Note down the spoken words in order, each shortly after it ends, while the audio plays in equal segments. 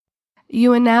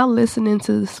You are now listening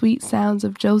to the sweet sounds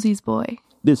of Josie's Boy.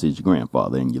 This is your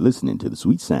grandfather, and you're listening to the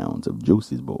sweet sounds of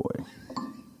Josie's Boy.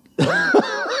 I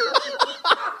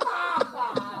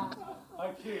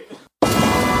can't.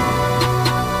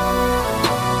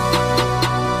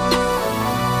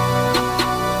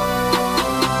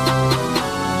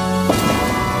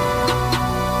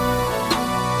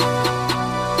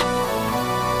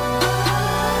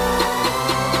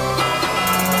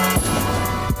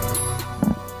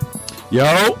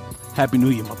 Yo, Happy New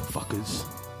Year, motherfuckers.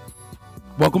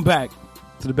 Welcome back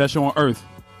to the best show on earth.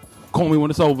 Call me when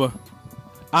it's over.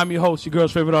 I'm your host, your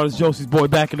girl's favorite artist, Josie's Boy,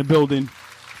 back in the building.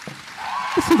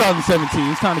 It's 2017.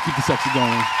 It's time to keep the sexy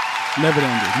going. Never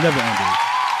ended.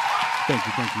 Thank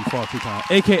you, far too time.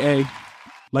 AKA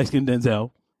Light Skin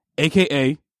Denzel.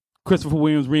 AKA Christopher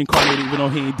Williams reincarnated even though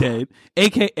he ain't dead.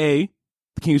 AKA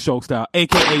the King of Stroke Style,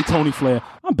 a.k.a. Tony Flair.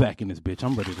 I'm back in this bitch.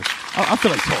 I'm ready to... I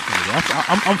feel like talking today.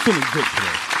 I'm feeling good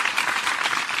today.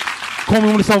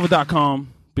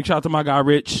 CallMeWhenIt'sOver.com. Big shout out to my guy,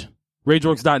 Rich.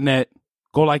 RageWorks.net.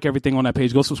 Go like everything on that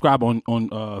page. Go subscribe on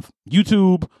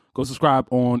YouTube. Go subscribe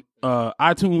on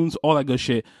iTunes. All that good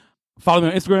shit. Follow me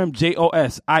on Instagram,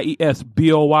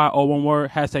 JOSIESBOY, all one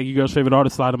word. Hashtag your girl's favorite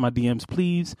artist. Slide in my DMs,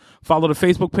 please. Follow the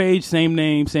Facebook page. Same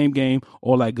name, same game.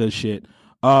 All that good shit.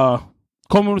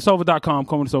 CallMeWhenIt'sOver.com,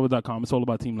 CallMeWhenIt'sOver.com. It's all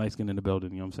about Team Light Skin in the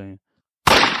building, you know what I'm saying?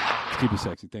 Let's keep it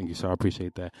sexy. Thank you, sir. I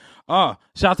appreciate that. Shout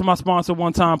out to my sponsor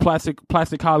one time,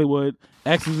 Plastic Hollywood.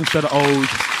 X's instead of O's.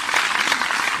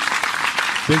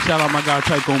 Big shout out my guy,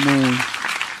 Tycho Moon. You know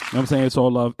what I'm saying? It's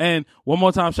all love. And one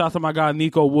more time, shout out to my guy,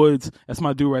 Nico Woods. That's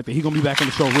my dude right there. He's going to be back on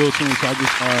the show real soon, so I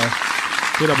just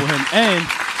hit up with him. And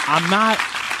I'm not...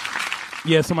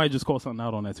 Yeah, somebody just called something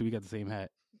out on that, too. We got the same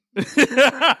hat.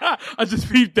 I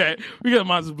just peeped that. We got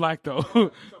mine's black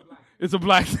though. It's a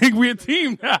black thing. We're a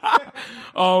team.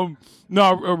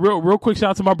 Real quick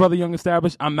shout out to my brother Young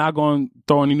Established. I'm not going to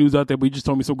throw any news out there, but he just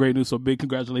told me some great news. So big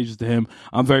congratulations to him.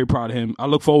 I'm very proud of him. I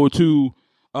look forward to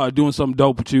doing something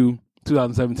dope with you.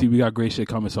 2017, we got great shit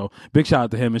coming. So big shout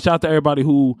out to him and shout out to everybody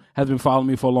who has been following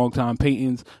me for a long time.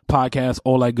 Paintings, podcasts,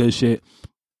 all that good shit.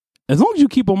 As long as you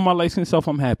keep on my licensed self,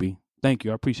 I'm happy. Thank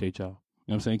you. I appreciate y'all.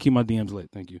 You know what I'm saying? Keep my DMs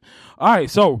lit. Thank you. All right,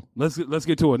 so let's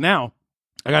get to it. Now,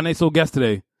 I got a nice little guest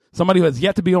today. Somebody who has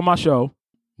yet to be on my show.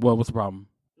 Well, what's the problem?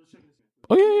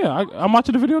 Oh, yeah. I'm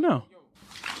watching the video now.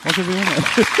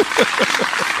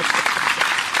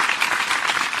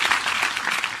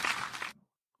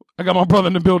 I got my brother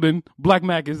in the building. Black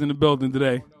Mac is in the building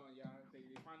today.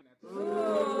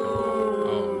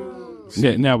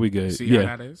 Yeah, now we good. See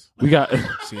how that is? We got.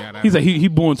 See how that he's like he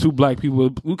born two black people.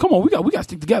 Come on, we got to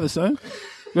stick together, son.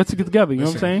 We got to stick together. You know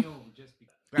what I'm saying?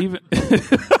 Even.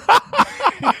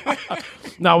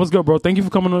 Nah, what's good, bro? Thank you for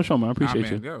coming on the show, man. I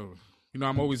appreciate you. Yo, you know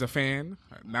I'm always a fan.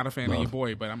 Not a fan of your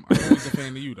boy, but I'm always a fan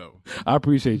of you, though. I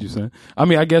appreciate you, son. I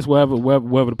mean, I guess wherever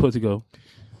the pussy go.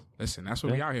 Listen, that's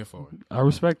what we out here for. I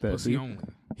respect that. Pussy only.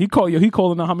 He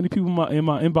calling out how many people in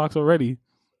my inbox already.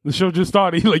 The show just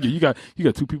started. He like, you got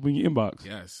two people in your inbox.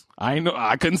 Yes. I ain't know.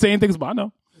 I couldn't say anything, but I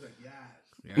know. He's like,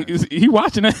 yes. He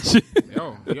watching that shit.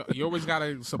 Yo, you always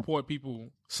gotta support people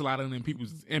sliding in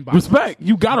people's inbox. Respect.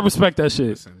 You gotta respect that shit.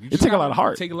 Listen, it take a lot of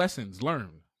heart. Take lessons.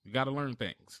 Learn. You gotta learn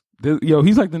things. Yo,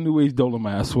 he's like the new age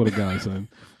Dolomite. I swear to God, son.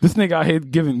 This nigga out here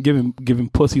giving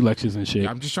pussy lectures and shit.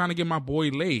 I'm just trying to get my boy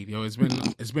laid. Yo, it's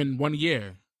been 1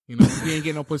 year. You know, he ain't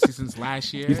getting no pussy since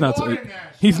last year. He's not talking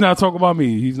about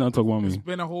me. He's not talking about me. It's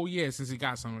been a whole year since he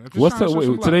got something. What's the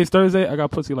wait? Today's Thursday. I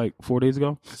got pussy like 4 days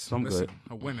ago. So I'm good.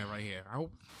 A winner right here. I hope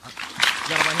you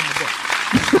gotta write him a book.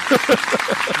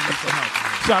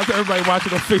 Shout out to everybody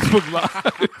watching on Facebook Live.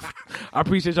 I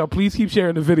appreciate y'all. Please keep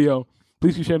sharing the video.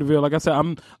 Like I said,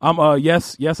 I'm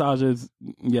yes, Aja,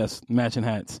 yes, matching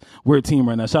hats. We're a team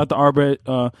right now. Shout out to Arbet.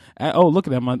 Look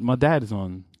at that. My dad is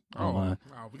on. Wow,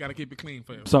 we gotta keep it clean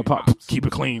for you. So keep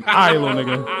it clean. All right, little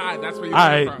nigga. That's where you all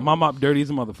right, my mop dirty as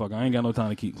a motherfucker. I ain't got no time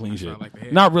to keep clean shit.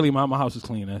 Like not really. My house is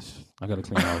clean. I got a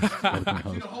clean house.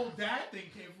 The whole dad thing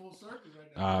came full circle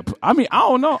right now. I mean, I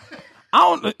don't know.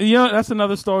 You know, that's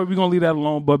another story. We're gonna leave that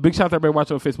alone. But big shout out to everybody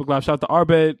watching on Facebook Live. Shout out to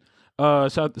Arbet.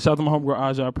 Shout out to my homegirl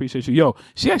Aja. I appreciate you. Yo,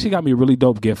 she actually got me a really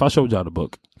dope gift. I showed y'all the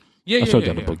book. I showed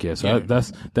y'all the book. Yeah, so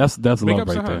that's love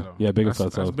right there. Yeah, big ups.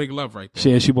 That's big love right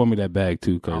there. She bought me that bag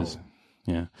too, cause.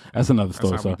 Yeah, that's another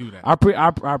story. That's how so we do that.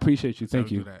 I appreciate you.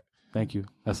 Thank you. Thank you.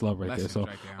 That's love right there. So,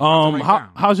 right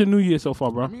how's your New Year so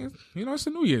far, bro? I mean, you know, it's a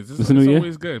New Year's. It's a New Year?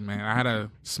 Always good, man. I had a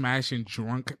smashing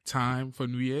drunk time for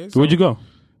New Year's. Where'd you go?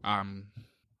 Harlem.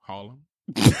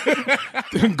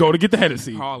 Go to get the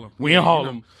Hennessy. Harlem. We in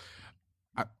Harlem.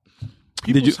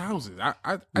 People's houses. I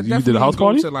definitely did a house go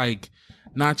party? to like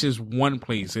not just one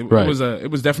place. It Right. was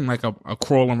definitely like a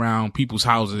crawl around people's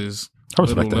houses, I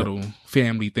respect that. little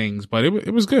family things, but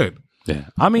it was good. Yeah,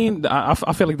 I mean, I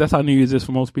feel like that's how New Year's is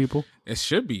for most people. It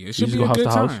should be. It should just be go a house good to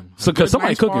house. time. So, A 'cause good, somebody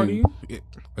nice cooking. party,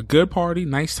 a good party,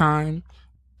 nice time.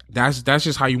 That's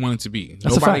just how you want it to be.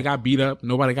 That's a Nobody fact. got beat up.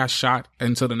 Nobody got shot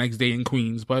until the next day in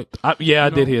Queens. But I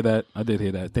did know? hear that. I did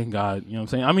hear that. Thank God. You know what I'm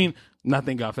saying? I mean, not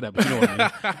thank God for that, but you know what I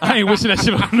mean. I ain't wishing that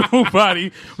shit on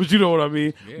nobody, but you know what I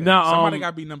mean. yeah, Now, somebody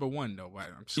got beat number one though. But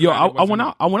I'm just yo, glad it I went wasn't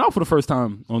out. I went out for the first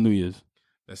time on New Year's.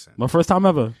 Listen, My first time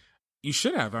ever. you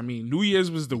should have. I mean, New Year's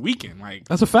was the weekend. Like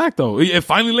That's a fact, though. It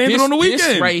finally landed on the weekend.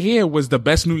 This right here was the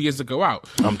best New Year's to go out.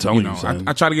 I'm telling you, I son.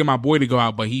 tried to get my boy to go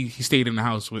out, but he stayed in the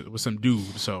house with some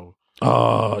dude. So You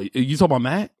talking about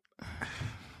Matt?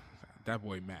 that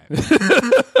boy mad.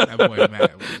 That boy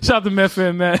mad. Shout out to Matt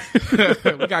fan Matt.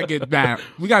 We gotta get Matt.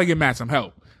 We gotta get Matt some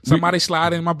help. Somebody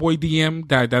slide in my boy DM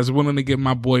that's willing to give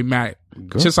my boy Matt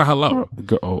just a hello.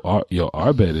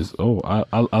 Arbed is.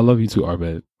 I love you too,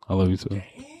 Arbed. I love you too.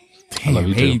 Damn, love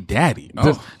you hey, too. daddy.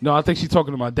 No, I think she's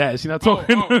talking to my dad. She's not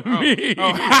talking to me. She's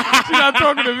not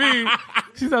talking to me.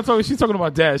 She's not talking. She's talking to my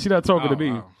dad. She's not talking to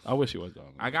me. oh. I wish she was though.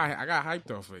 I got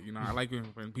hyped off it. You know, I like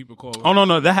when people call. Oh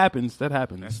no, that happens. That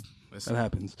happens. Listen, That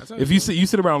happens. that's If you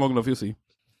sit around long enough, you'll see.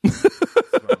 That's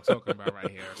what I'm talking about right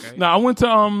here. Okay. Now I went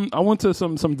to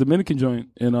some Dominican joint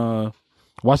in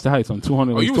Watch the Heights on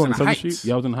 200. Oh, you was in the 207th Heights. Street.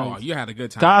 Yeah, I was in the Oh, Heights. you had a good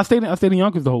time. I stayed in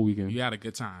Yonkers the whole weekend. You had a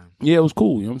good time. Yeah, it was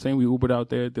cool. You know what I'm saying? We Ubered out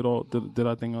there, did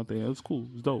our thing out there. It was cool.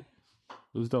 It was dope.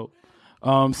 It was dope.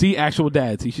 See, actual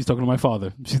dad. See, she's talking to my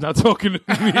father. She's not talking to me.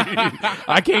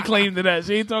 I can't claim to that.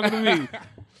 She ain't talking to me.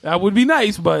 That would be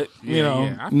nice, but you know,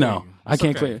 yeah, I feel no, you. I It's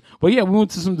can't okay. claim. But yeah, we went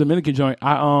to some Dominican joint.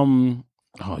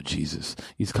 Oh Jesus,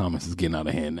 these comments is getting out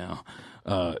of hand now.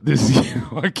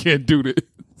 I can't do this.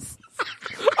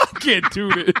 I can't do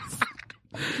this.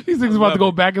 These things about to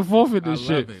go back and forth with this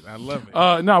shit. I love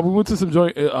it. No, we went to some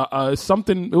joint.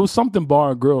 Something. It was something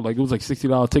bar and grill. Like it was like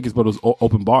 $60 tickets, but it was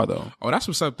open bar though. Oh, that's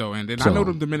what's up though. And then So- I know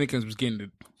them Dominicans was getting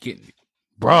it.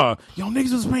 Bruh, yo,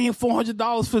 niggas was paying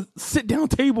 $400 for sit down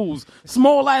tables,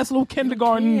 small ass little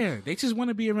kindergarten. Yeah, they just want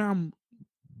to be around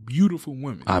beautiful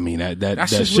women. I mean that That's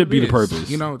just should what be it the is. purpose.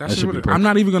 You know, that that's should what be it, the I'm purpose.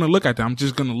 not even gonna look at them. I'm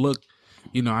just gonna look.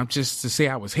 You know, I'm just to say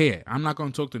I was here. I'm not gonna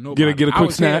talk to nobody. Get a I quick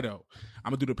was snap. Here, though. I'm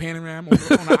gonna do the panorama on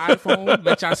the iPhone.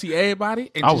 Let y'all see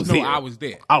everybody, and I just was know here. I was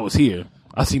there. I was here.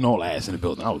 I seen all ass in the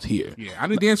building. I was here. Yeah, I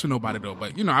didn't dance with nobody though,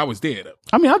 but you know I was there though.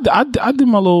 I mean, I did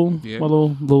my little, Yeah.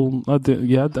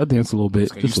 I danced a little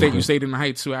bit. You Just a little you bit. stayed in the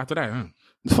Heights too after that, huh?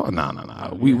 Fuck,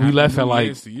 nah. We Happy left at New like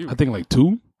Year's to you. I think like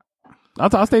 2.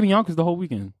 I stayed in Yonkers the whole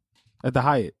weekend at the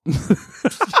Hyatt.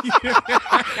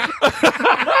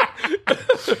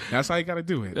 That's how you gotta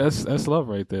do it. That's love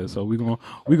right there. So we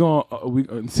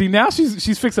see now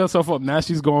she's fixed herself up. Now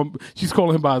she's calling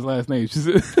him by his last name. She's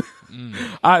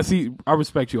I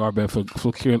respect you, Arbet,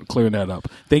 for clearing that up.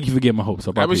 Thank you for getting my hopes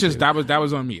up. That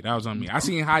was on me. That was on me. I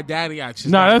seen Hi Daddy. I just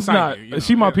No, got that's not. excited, you know,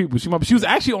 She my yeah. people. She was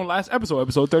actually on last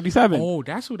episode 37. Oh,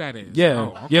 that's who that is. Yeah, Oh,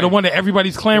 okay. yeah, the one that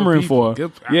everybody's clamoring for.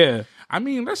 Good- Yeah, I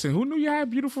mean, listen, who knew you had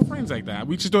beautiful friends like that?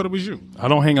 We just thought it was you. I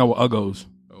don't hang out with uggos.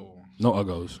 Oh, No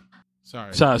uggos.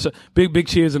 sorry. Shout, big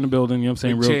cheers in the building. You know what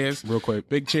I'm saying? Big Real, cheers. real quick.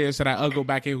 Big cheers to that Uggo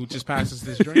back here who just passed us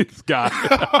this drink. This guy.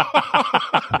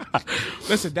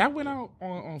 Listen, that went out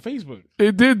on Facebook.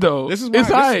 It did though. This is why,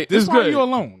 it's alright. this It's is why good. you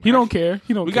alone. He don't care.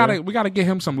 He don't. We care. gotta get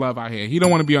him some love out here. He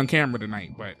don't want to be on camera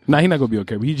tonight, but Nah, he not gonna be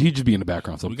okay. He just be in the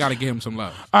background. So we gotta get him some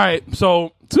love. all right.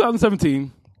 So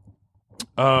 2017.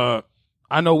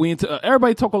 I know we into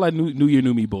everybody talk all that new year,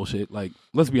 new me bullshit. Like,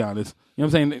 let's be honest. You know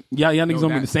what I'm saying? Y'all niggas gonna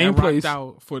be in the same that place. rocked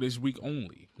out for this week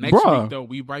only. Next Bruh. week though,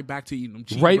 we right back to eating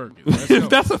them Right, cheeseburgers. Let's go.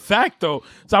 that's a fact though.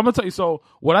 So I'm gonna tell you. So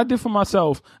what I did for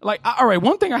myself, like, all right,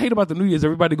 one thing I hate about the New Year is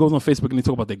everybody goes on Facebook and they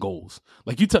talk about their goals.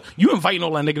 Like you inviting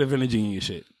all that negative energy in your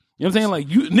shit. You know what I'm saying? Like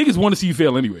you niggas want to see you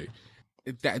fail anyway.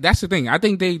 That's the thing. I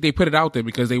think they put it out there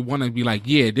because they want to be like,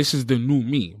 yeah, this is the new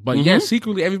me. But Mm-hmm. yeah,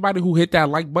 secretly, everybody who hit that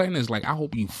like button is like, I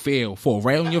hope you fail, fall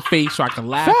right on your face so I can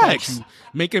laugh Facts. at you,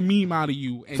 make a meme out of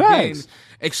you, and Facts. then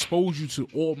expose you to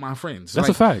all my friends. That's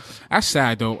Like, a fact. That's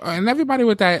sad though. And everybody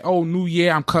with that, oh, New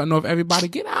Year, I'm cutting off everybody.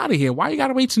 Get out of here. Why you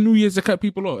gotta wait till New Year's to cut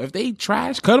people off? If they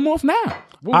trash, cut them off now.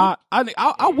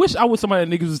 I wish I was somebody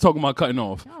that niggas was talking about cutting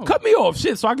off. Cut me off,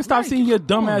 shit, so I can stop Right, seeing your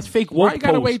come dumbass on. fake Why woke you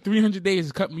gotta posts. wait 300 days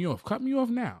to cut me off? Cut me off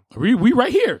now. We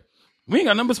right here. We ain't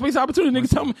got number space opportunity,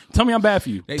 nigga. Tell me I'm bad for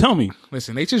you. Tell me.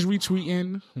 Listen, they just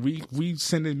retweeting,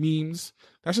 re-sending memes.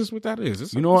 That's just what that is.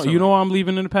 It's You know what I'm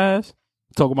leaving in the past?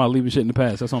 Talking about leaving shit in the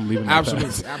past. That's what I'm leaving in the Absolutely,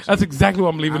 past. absolutely. That's exactly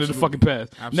what I'm leaving in the fucking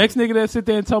past. Absolutely. Next nigga that sit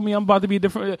there and tell me I'm about to be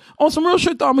different. On some real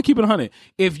shit though, I'm gonna keep it 100.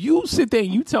 If you sit there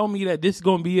and you tell me that this is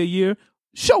gonna be a year,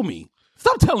 Show me.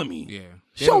 Stop telling me. Yeah.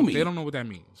 Show me. They don't know what that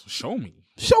means. Show me.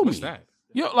 Show What's me. that?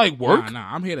 Yo, like work.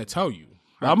 Nah. I'm here to tell you.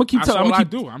 I'm gonna keep That's telling. all I'm gonna I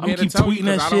do. keep. I'm here keep to tell tweeting you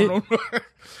that 'cause shit. I don't know.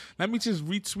 Let me just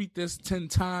retweet this 10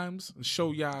 times and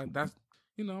show y'all that.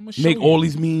 I'm gonna show Make you. all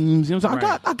these memes. You know what I'm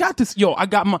saying? Right. I got this. Yo, I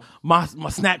got my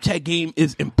Snapchat game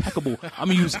is impeccable. I'm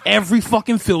gonna use every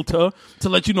fucking filter to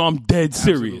let you know I'm dead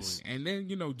serious. Absolutely. And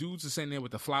then dudes are sitting there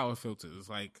with the flower filters.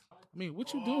 Like, I mean,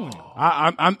 what you doing?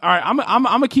 I'm all right. I'm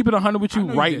gonna keep it 100 with I you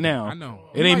know you right did. now. I know.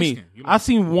 It You ain't me. light-skinned. You I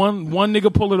seen one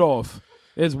nigga pull it off.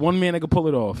 There's one man that can pull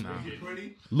it off.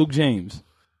 Luke James.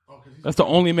 That's the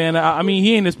only man. I mean,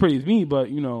 he ain't as pretty as me,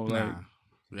 but like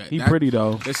Yeah, he pretty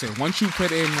though. Listen, once you put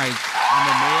in like on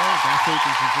the male, that And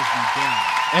filter should just be down.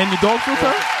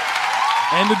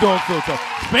 the dog filter.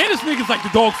 Spanish niggas like the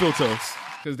dog filter.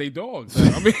 Because they dogs.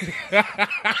 I mean,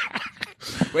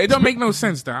 but it don't make no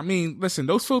sense though. I mean, listen,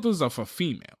 those filters are for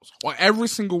females, or every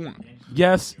single one.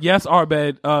 Yes,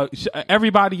 Arbed.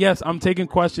 Everybody, yes, I'm taking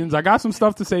questions. I got some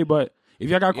stuff to say, but if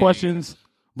y'all got questions,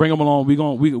 bring them along. We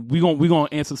gonna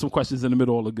answer some questions in the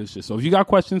middle of all the good shit. So if you got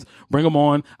questions, bring them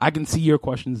on. I can see your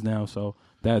questions now. So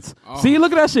that's see,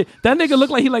 look at that shit. That nigga look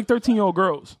like he like 13-year-old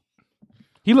girls.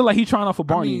 He look like he trying out for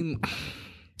Barney. I mean,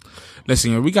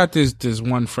 listen, we got this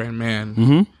one friend, man.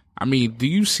 Mm-hmm. I mean, do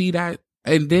you see that?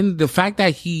 And then the fact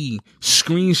that he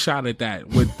screenshotted that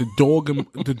with the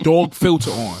dog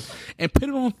filter on and put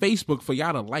it on Facebook for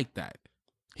y'all to like that.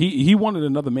 He wanted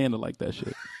another man to like that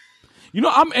shit. You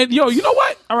know you know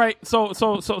what? All right, so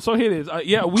here it is.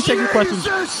 Yeah, we taking questions.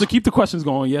 So keep the questions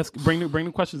going. Yes, bring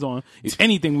the questions on. If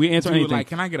anything, we answer Dude, anything. like,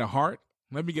 can I get a heart?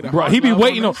 Let me get a Bro, heart. he be love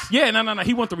waiting. on No, this. yeah, no.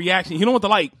 He want the reaction. He don't want the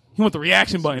like. He want the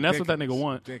reaction button. That's what that nigga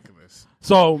want. Ridiculous.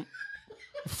 So,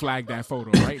 Flag that photo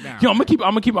right now. yo, I'm gonna keep it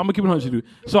 100, dude.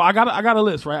 So I got a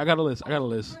list, right? I got a list.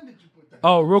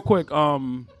 Oh, real quick. This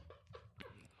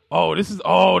is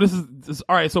all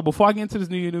right. So before I get into this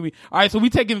new me, all right. So we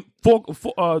taking four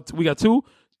we got two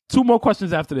more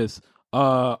questions after this.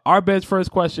 Our bed's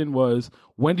first question was,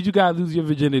 when did you guys lose your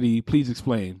virginity? Please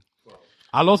explain.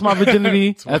 I lost my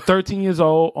virginity at 13 years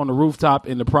old on the rooftop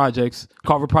in the projects,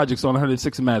 Carver Projects on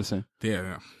 106 in Madison.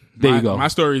 Yeah. There you go. My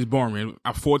story is boring.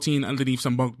 I'm 14 underneath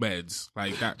some bunk beds.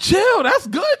 Like that. Chill, that's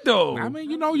good though. I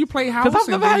mean, you play house. 'Cause I've and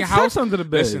never then had your sex house. under the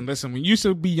bed. Listen. When you used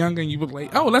to be younger and you were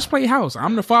like, oh, let's play house.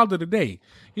 I'm the father today.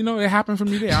 It happened for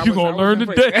me there. You gonna learn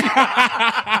today.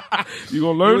 You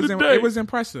gonna learn today. It was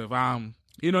impressive. It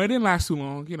didn't last too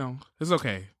long. It's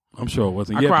okay. I'm sure it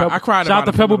wasn't. I cried. Shout out about to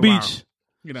it for a Pebble little Beach.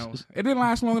 while. It didn't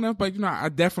last long enough, but I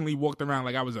definitely walked around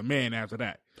like I was a man after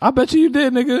that. I bet you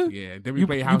did, nigga. Yeah, then we You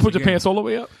played house. you put your again. pants all the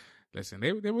way up. Listen,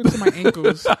 they were to my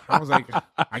ankles. I was like,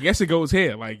 I guess it goes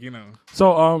here,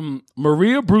 So,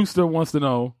 Maria Brewster wants to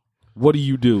know, what do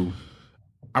you do?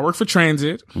 I work for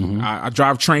transit. Mm-hmm. I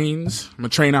drive trains. I'm a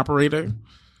train operator.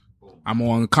 I'm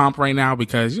on comp right now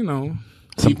because people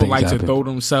things like happen. to throw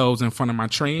themselves in front of my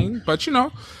train. But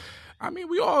I mean,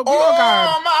 we all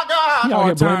got. my God! You out here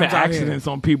hard blaming times out here. accidents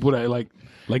on people that like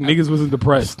niggas wasn't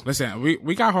depressed. Listen,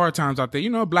 we got hard times out there.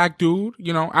 A black dude.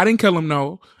 I didn't kill him.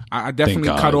 No, I definitely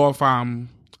Thank God. cut off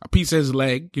a piece of his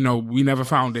leg. We never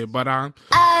found it, but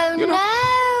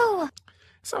No!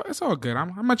 So it's all good.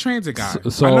 I'm a transit guy.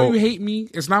 So- I know you hate me.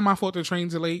 It's not my fault the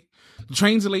trains are late. The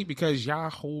trains are late because y'all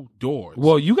hold doors.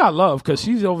 Well, you got love because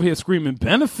she's over here screaming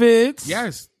benefits.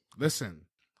 Yes. Listen,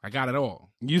 I got it all.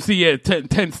 You see,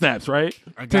 10 snaps, right?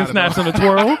 I 10 got it snaps all. on the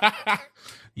twirl.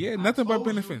 Yeah, nothing but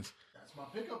benefits.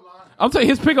 I'm telling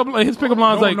you, his pickup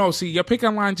line's like, No. See, your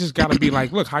pickup line just gotta be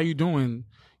like, "Look, how you doing?"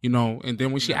 And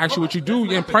then when she asks you what you do,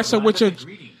 you impress her with your.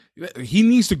 He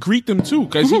needs to greet them too,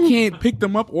 because he can't pick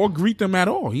them up or greet them at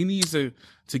all. He needs to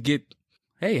get,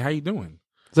 "Hey, how you doing?"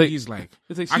 He's like,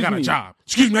 it's like, "I got a "Excuse me." job."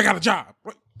 Excuse me, I got a job.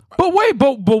 But wait,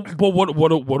 but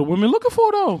what are women looking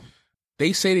for though?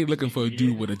 They say they're looking for a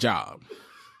dude with a job.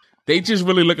 They just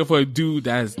really looking for a dude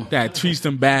that treats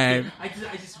them bad. I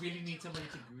just really need somebody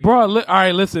to greet. Bro, all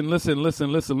right, listen. This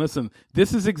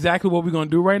is exactly what we're gonna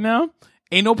do right now.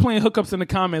 Ain't no playing hookups in the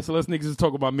comments unless niggas just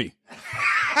talk about me.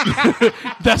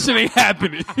 That shit ain't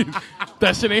happening.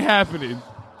 That shit ain't happening.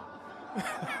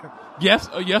 Yes,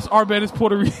 Arbet is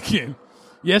Puerto Rican.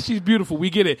 Yes, she's beautiful. We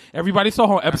get it. Everybody saw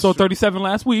her on episode 37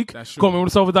 last week. That's true.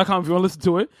 CallMeWhenIt'sOver.com if you want to listen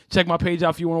to it. Check my page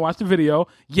out if you want to watch the video.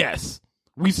 Yes,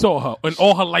 we saw her and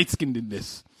all her light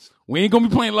skinnedness. We ain't gonna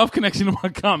be playing Love Connection in my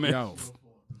comments.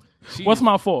 Yo, What's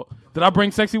my fault? Did I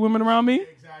bring sexy women around me?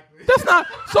 Exactly. That's not.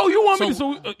 So you want me to?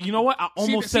 So you know what? I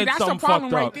almost said that's something the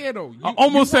problem fucked right up. there, though. I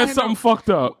almost you said wind something up- fucked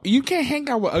up. You can't hang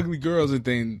out with ugly girls and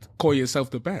then call yourself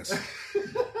the best.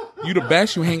 You the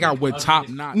best. You hang out with top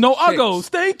notch. No chicks. uggos.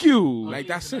 Thank you. Like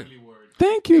that's it.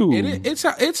 Thank you. It's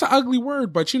an ugly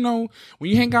word, but you know, when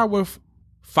you hang out with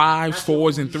 5s,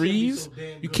 4s, and 3s,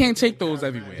 you can't take those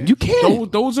everywhere. You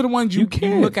can't. Those are the ones you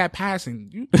can't. look at passing.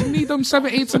 You need them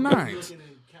 7, 8s, and 9s.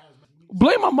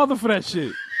 Blame my mother for that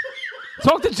shit.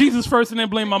 Talk to Jesus first and then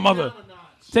blame my mother.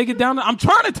 Take it down. I'm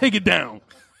trying to take it down.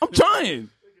 I'm trying.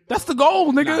 That's the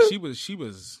goal, nigga.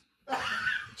 Nah,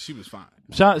 she was fine.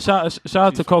 Shout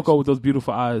out to Coco with those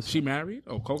beautiful eyes. She married?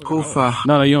 Oh, Coco. Kufa.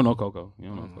 No, you don't know Coco. You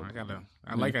don't know Coco.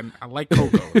 I like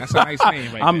Coco. That's a nice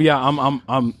name, right there.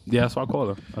 Yeah, that's what I call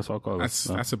her. That's what I call her.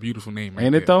 That's a beautiful name, right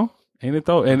Ain't it there. though? Ain't it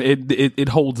though? And it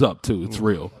holds up too. It's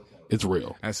real. It's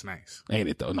real. That's nice. Ain't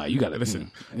it though? No, you gotta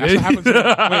Listen, that's what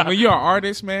happens when you're an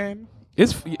artist, man.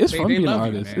 It's fun being an love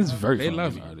you, artist. man. It's very They fun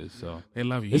love being an you. artist. So They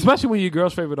love you. especially when you're your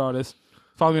girl's favorite artist.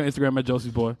 Follow me on Instagram at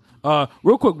Josie's Boy.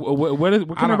 Real quick, where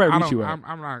can everybody reach you at?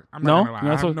 I'm not No? gonna lie. You're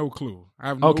I not so- have no clue. I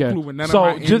have no clue when none of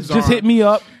my just ends are. hit me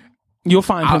up. You'll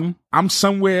find him. I'm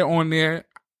somewhere on there.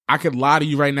 I could lie to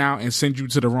you right now and send you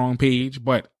to the wrong page,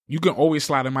 but you can always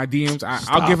slide in my DMs.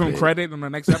 I'll give him credit in the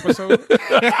next episode.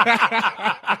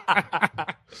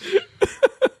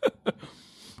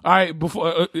 All right,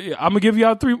 before I'm gonna give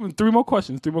y'all three more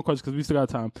questions. Because we still got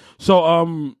time.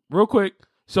 So real quick.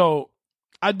 So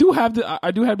I do have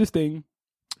this thing.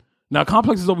 Now,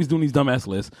 Complex is always doing these dumbass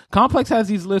lists. Complex has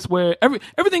these lists where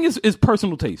everything is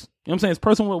personal taste. You know what I'm saying? It's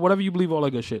personal, whatever you believe, all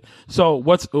that good shit. So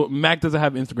Mac doesn't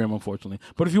have Instagram, unfortunately.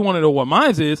 But if you want to know what mine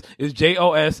is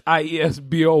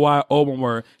JOSIESBOY, all one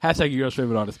word, # your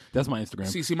favorite artist. That's my Instagram.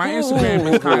 See, my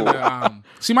Instagram is kind of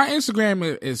my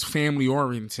Instagram is family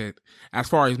oriented as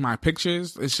far as my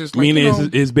pictures. It's just like, Meaning you know,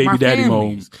 it's baby my daddy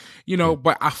families, mode. you know.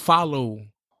 But I follow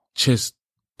just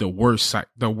the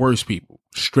worst people,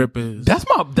 strippers. That's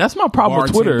my problem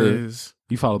with Twitter. bartenders,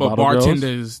 You follow but bottle girls?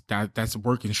 bartenders that's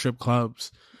working strip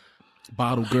clubs,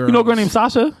 bottle girls. You know a girl named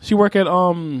Sasha? She work at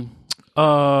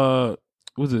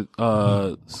was it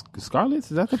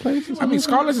Scarlett's? Is that the place? I mean,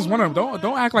 Scarlett's is one of them.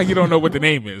 Don't act like you don't know what the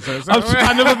name is. I've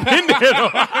never been there though.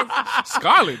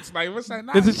 Scarlett's, like, what's that?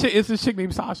 It's a chick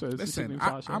named Sasha. Listen,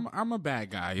 I'm a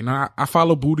bad guy. You know, I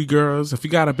follow booty girls. If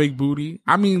you got a big booty,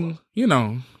 I mean, you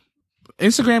know,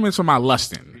 Instagram is for my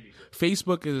lusting.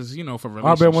 Facebook is, you know, for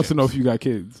relationships. Albert wants to know if you got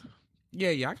kids.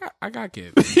 Yeah, I got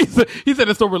kids. he said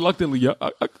it so reluctantly. Yeah,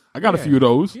 I got a few of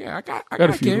those. Yeah, I got a few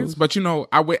of kids. those. But you know,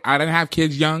 I didn't have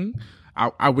kids young.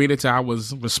 I waited till I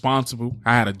was responsible.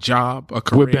 I had a job, a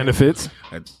career With benefits.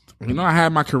 You know, I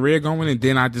had my career going, and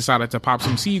then I decided to pop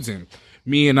some seeds in.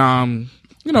 Me and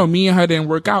her didn't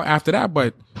work out after that.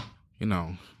 But you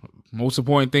know, most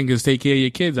important thing is take care of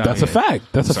your kids. That's a fact.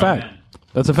 That's a fact.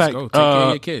 That's a fact. Go, take care of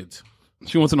your kids.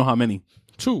 She wants to know how many.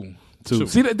 Two.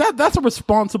 See, that's a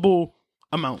responsible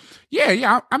amount.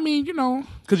 Yeah. I mean, you know,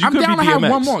 'Cause you I'm could down be to have DMX.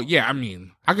 one more. Yeah, I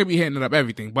mean, I could be hitting it up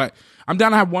everything, but I'm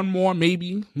down to have one more,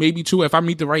 maybe two if I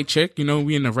meet the right chick. You know,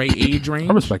 we in the right age range.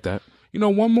 I respect that. You know,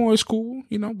 one more is cool.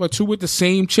 You know, but two with the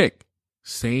same chick.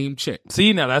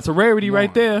 See, now that's a rarity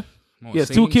right there. Yes,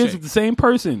 same two kids chick. with the same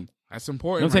person. That's You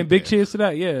important. know what I'm saying? right Big there. cheers to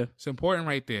that. Yeah. It's important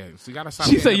right there. So you gotta stop.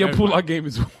 She said hitting your up pull-out everybody. game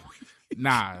is.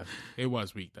 Nah, it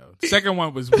was weak though. Second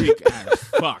one was weak as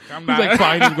fuck. I'm He's not like,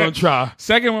 fine, I'm gonna try.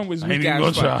 Second one was ain't weak even as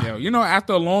gonna fuck. try. Yo. You know,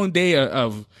 after a long day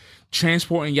of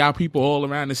transporting y'all people all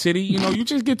around the city, you know, you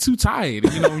just get too tired.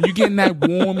 You know, when you getting that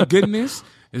warm goodness,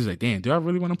 it's like, damn, do I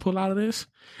really want to pull out of this?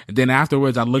 And then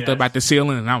afterwards, I looked up at the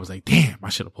ceiling and I was like, damn, I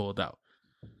should have pulled out.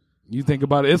 You think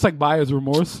about it, it's like buyer's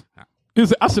remorse.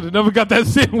 It's like, I should have never got that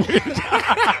sandwich.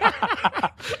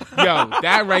 Yo,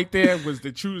 that right there was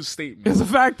the truest statement. It's a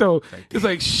fact though. It's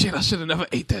like, shit, I should have never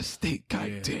ate that steak.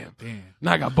 God damn.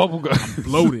 Now I got bubble gum.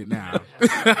 Bloated now.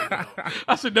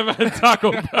 I should never had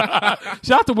taco.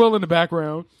 Shout out to Will in the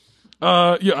background.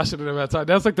 Yeah, I should have never had taco.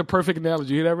 That's like the perfect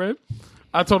analogy. You hear that, Red?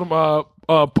 I told him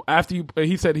after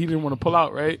he said he didn't want to pull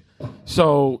out, right?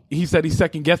 So he said he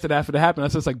second guessed it after it happened.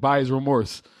 That's just like buyer's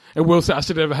remorse. And Will said I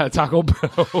should have never had Taco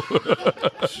Bell.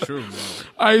 It's true, man.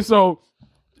 All right, so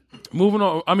moving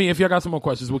on. I mean, if y'all got some more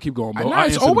questions, we'll keep going. Bro.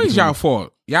 It's always y'all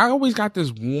fault. Y'all always got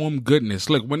this warm goodness.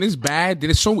 Look, when it's bad, then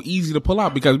it's so easy to pull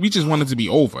out because we just want it to be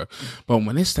over. But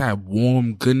when it's that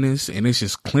warm goodness and it's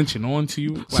just clenching onto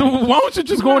you, So like, why don't you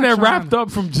just go in there wrapped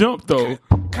up from jump though?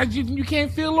 Cause you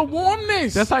can't feel the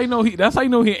warmness. That's how you know he an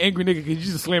angry nigga because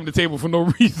you just slammed the table for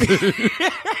no reason.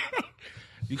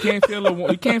 You can't feel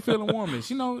the warmness.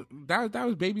 You know that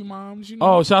was baby moms. You know.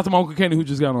 Oh, shout out to my Uncle Kenny who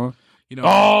just got on. You know.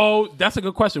 Oh, that's a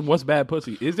good question. What's bad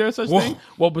pussy? Is there such Whoa. thing?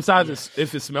 Well, besides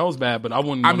if it smells bad, but I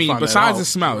wouldn't. I mean, find besides the that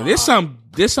smell,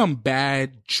 there's some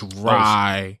bad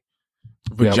dry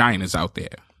vaginas out there.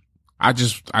 I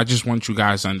just want you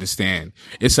guys to understand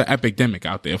it's an epidemic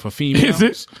out there for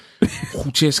females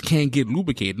who just can't get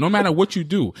lubricated no matter what you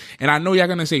do. And I know y'all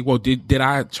gonna say, well, did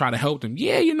I try to help them?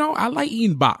 Yeah, I like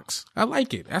eating box. I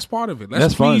like it. That's part of it.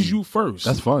 Let's please you first.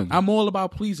 That's fun. I'm all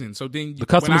about pleasing. So then the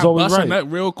customer's when I always bust right. a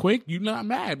nut real quick, you're not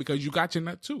mad because you got your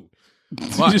nut too.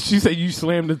 But, she said you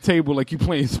slammed the table like you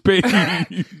playing spades. that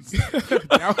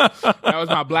was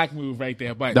my black move right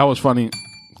there. But that was funny.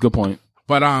 Good point.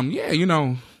 But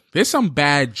yeah, there's some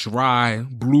bad, dry,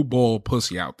 blue ball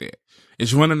pussy out there.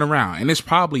 It's running around, and it's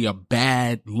probably a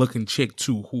bad looking chick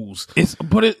too. It's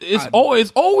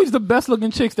always the best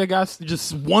looking chicks that got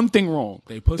just one thing wrong.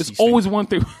 They pussy. It's always one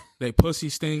thing. They pussy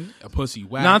sting, a pussy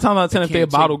whack. 9 times out of 10, if they're a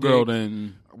bottle girl,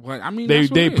 then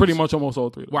they pretty much almost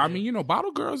all three. Well, I mean,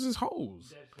 bottle girls is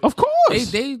hoes. Of course,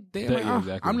 they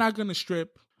exactly. I'm not gonna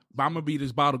strip, but I'm gonna be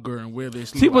this bottle girl and wear this.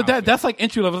 See, but that's like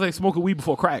entry level. It's like smoking weed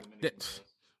before crack.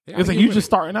 It's like you just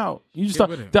starting out. You just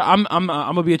start. I'm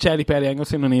gonna be a chatty patty. I ain't gonna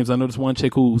say no names. I know this one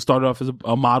chick who started off as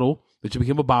a model, that she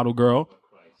became a bottle girl.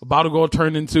 A bottle girl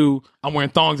turned into I'm wearing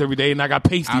thongs every day and I got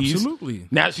pasties. Absolutely.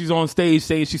 Now she's on stage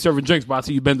saying she's serving drinks, but I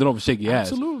see you bending over shaking your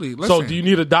ass. Absolutely. Listen, so do you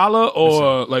need $1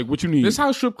 or like what you need? This is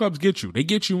how strip clubs get you. They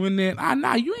get you in there.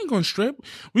 Nah, you ain't gonna strip.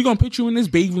 We're gonna put you in this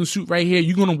bathing suit right here.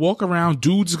 You're gonna walk around.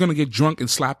 Dudes is gonna get drunk and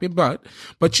slap your butt,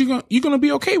 but you're gonna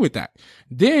be okay with that.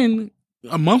 Then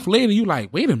a month later, you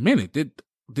like, wait a minute, did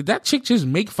that chick just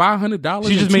make $500?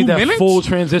 She just made that full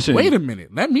transition. Wait a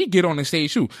minute, let me get on the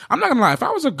stage too. I'm not gonna lie. If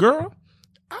I was a girl,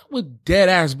 I would dead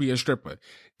ass be a stripper.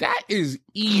 That is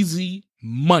easy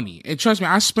money, and trust me,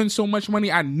 I spend so much money.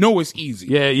 I know it's easy.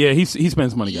 Yeah. He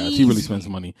spends money, guys. He really spends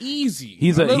money. Easy.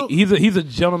 He's a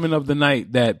gentleman of the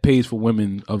night that pays for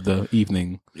women of the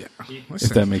evening. Yeah, if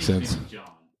that makes sense.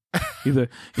 He's a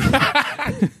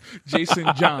Jason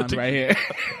John right here.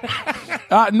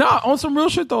 On some real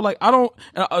shit though. Like I don't.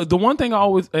 The one thing I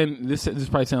always, and this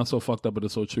probably sounds so fucked up, but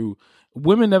it's so true.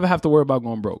 Women never have to worry about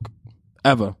going broke,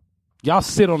 ever. Y'all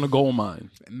sit on the gold mine.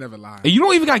 Never lie. And you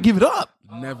don't even got to give it up.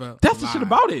 Never. That's the shit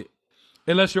about it.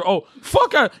 Unless you're,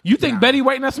 fuck her. You think Betty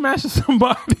White not smashes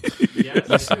somebody?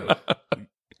 Listen,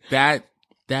 that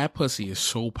pussy is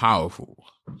so powerful.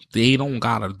 They don't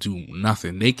gotta do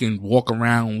nothing. They can walk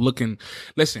around looking.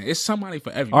 Listen, it's somebody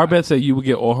for everybody. Arbet said you would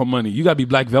get all her money. You gotta be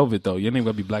Black Velvet though. Your name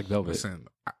gotta be Black Velvet. Listen,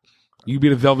 you be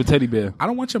the velvet teddy bear. I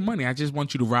don't want your money. I just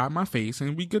want you to ride my face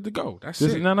and we good to go. That's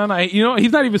it. No.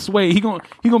 He's not even Sway. He gonna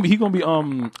be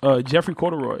Jeffrey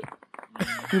Corduroy.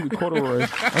 He'll be Corduroy.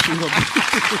 That's what he's gonna be.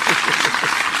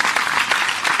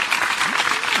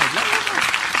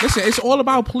 Listen, it's all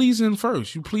about pleasing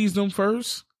first. You please them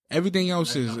first. Everything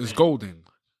else is golden.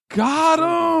 Got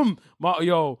him. My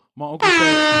uncle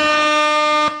said.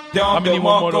 I'm gonna need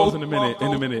one more of those in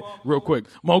a minute, real quick.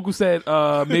 My uncle said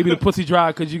maybe the pussy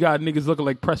dry because you got niggas looking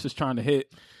like Precious trying to hit.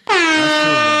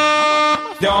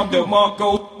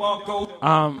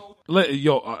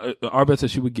 Arbet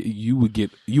said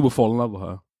you would fall in love with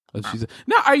her. She said,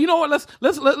 now you know what?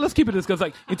 Let's keep it this because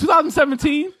like in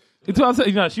 2017.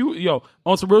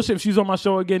 On some real shit, if she's on my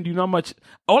show again, do you know how much?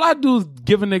 All I do is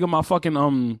give a nigga my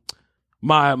fucking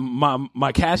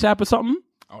my Cash App or something.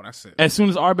 Oh, that's it. As soon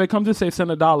as Arbet comes in, say send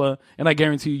 $1, and I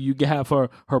guarantee you can have her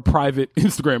private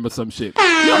Instagram or some shit. You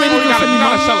know what I mean? You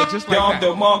gotta sell it just like that.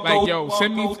 Like, yo,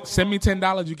 send me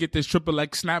 $10, you get this XXX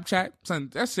Snapchat. Son,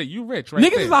 that's it. You rich, right?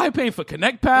 Niggas there. is out here paying for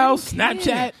Connect Pals,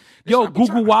 Snapchat. Yo,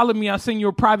 Google Wallet me. I send you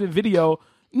a private video.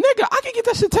 Nigga, I can get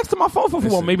that shit text to my phone for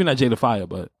well, maybe not Jada Fire,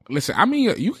 but listen, I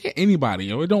mean, you get anybody,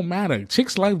 yo. It don't matter.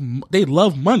 Chicks they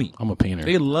love money. I'm a painter.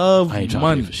 They love I ain't trying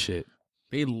money to pay for shit.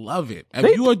 They love it.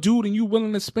 If you a dude and you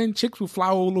willing to spend, chicks will fly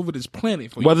all over this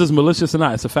planet for you. Whether it's malicious or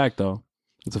not, it's a fact though.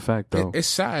 It's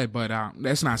sad, but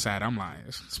that's not sad. I'm lying.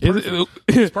 It's perfect.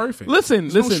 It's perfect. Listen.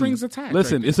 No strings attached.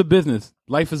 Listen, it's a business.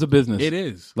 Life is a business. It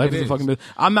is. Life is a fucking business.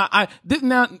 Now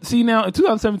in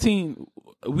 2017,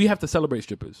 we have to celebrate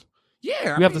strippers.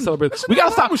 Yeah, we have to celebrate. We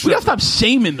gotta stop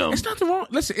shaming them. It's nothing wrong.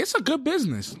 Listen, it's a good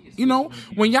business. You know,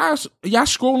 when y'all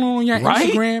scrolling on your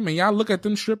Instagram and y'all look at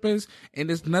them strippers and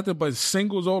there's nothing but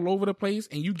singles all over the place,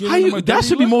 and you give them a dirty that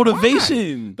should be look,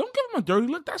 motivation. Why? Don't give them a dirty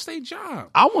look. That's their job.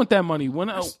 I want that money.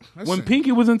 When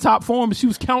Pinky was in top form, she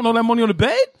was counting all that money on the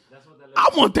bed. I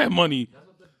want that money.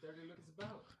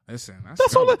 Listen,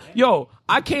 that's all. Yo,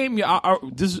 I came.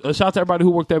 This a shout out to everybody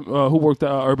who worked at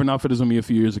Urban Outfitters with me a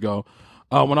few years ago.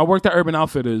 When I worked at Urban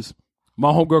Outfitters,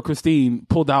 my homegirl Christine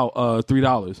pulled out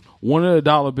 $3. One of the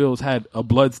dollar bills had a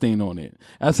blood stain on it.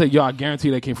 I said, "Yo, I guarantee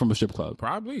that came from a strip club.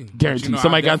 Probably guarantee."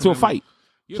 Somebody got into a fight.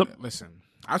 Listen,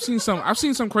 I've seen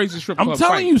some crazy strip club. I'm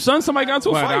telling you, son. Somebody got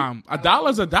into a fight.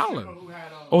 $1's $1.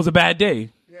 Oh, it was a bad day.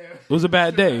 was a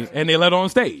bad day, and they let her on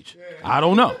stage. I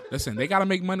don't know. Listen, they gotta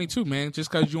make money too, man.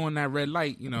 Just because you on that red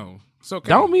light, you know, it's okay.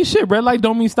 That don't mean shit. Red light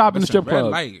don't mean stop in the strip red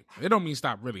club. light, it don't mean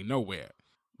stop really nowhere.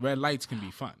 Red lights can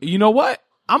be fun. You know what?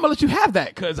 I'm gonna let you have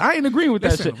that because I ain't agreeing with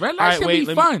that Listen, shit. red lights can be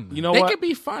fun. You know they what? can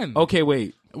be fun. Okay,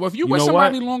 wait. Well, if you You with know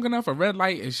somebody what? long enough, a red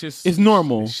light is just It's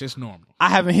normal. It's just normal. I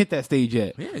haven't hit that stage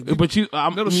yet. Yeah, but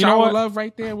I'm Little you know shower what? love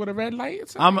right there with a red light.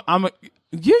 It's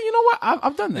Yeah, you know what?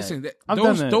 I've done that. Listen, I've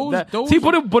those- done those- that. those- See,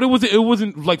 but it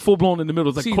wasn't like full blown in the middle.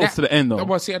 It was like See, close that- to the end though.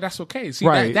 Well, see, that's okay. See,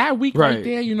 Right, that week right right.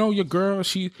 there, you know, your girl,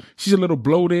 she's a little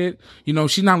bloated. You know,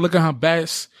 she's not looking her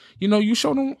best. You know, you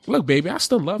show them, look, baby, I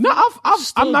still love you. No,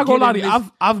 I'm not gonna lie to you.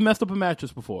 getting I've messed up a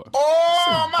mattress before.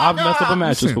 Oh my I've messed up a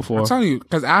mattress Listen, before. I'm telling you,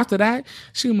 because after that,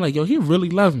 she was like, yo, he really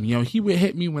loved me. Yo, he would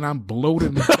hit me when I'm bloated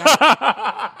in the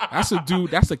back. That's a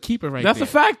dude. That's a keeper right That's there. a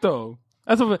fact though.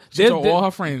 That's a She told all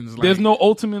her friends. Like, There's no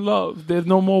ultimate love. There's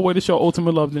no more way to show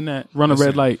ultimate love than that. Run a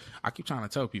red light. I keep trying to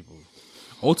tell people,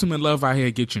 ultimate love out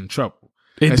here get you in trouble.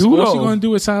 It 'Cause do, all she though. gonna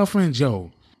do is tell her friends,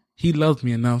 yo, he loved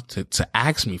me enough to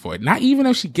ask me for it. Not even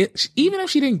if she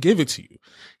didn't give it to you.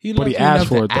 He loved he me asked enough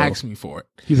for to it, though. ask me for it.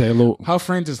 He's like a little. Her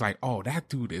friends is like, oh, that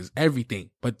dude is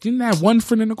everything. But didn't that one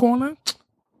friend in the corner?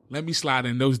 Let me slide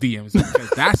in those DMs because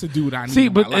that's a dude I need See,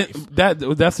 in but my life.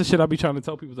 that's the shit I be trying to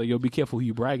tell people. It's like, yo, be careful who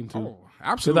you bragging to. Oh,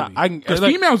 absolutely. I Because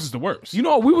like, females is the worst. You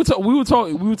know, we were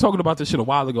talking about this shit a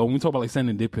while ago. When we talk about like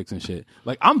sending dick pics and shit.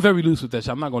 Like, I'm very loose with that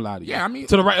shit. I'm not gonna lie to you. Yeah, I mean,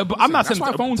 to the right, but I'm not that's sending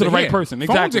why phones to the are right here. person. Phones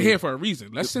Exactly. are here for a reason.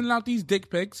 Let's send out these dick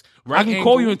pics. I Right can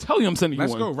call you angle. and tell you I'm sending you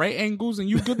Let's one. go right angles and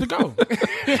you good to go.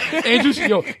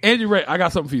 Andrew Ray, I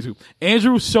got something for you too.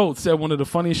 Andrew Schultz said one of the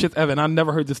funniest shits ever, and I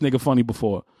never heard this nigga funny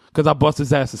before because I bust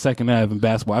his ass the second half in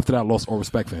basketball. After that, I lost all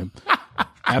respect for him.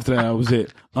 After that, was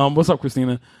it. What's up,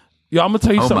 Christina? Yo, I'm gonna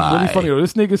tell you something really funny though.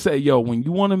 This nigga said, yo, when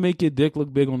you want to make your dick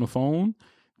look big on the phone,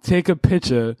 take a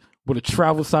picture with a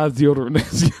travel size deodorant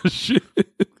next to your shit.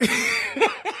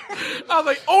 I was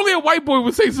like, only a white boy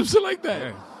would say some shit like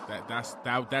that.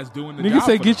 That's doing the Nigga job.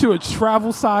 say for get them. you a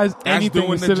travel size That's anything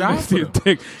doing to the sit job next to for your them.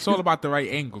 dick. It's all about the right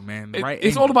angle, man. The right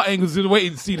It's angle. all about angles. The way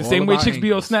see the All same way about chicks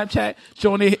be on angles. Snapchat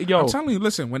showing they yo. I'm telling you,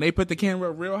 listen, when they put the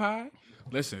camera real high,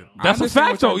 listen. I That's a understand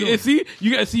fact what though. y'all doing.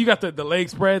 You got the leg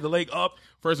spread, the leg up.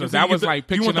 First of all, You that see, was you like you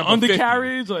picture want the number 50.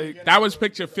 undercarriage, like That was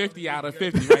picture 50 out of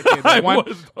 50 right there. The It one,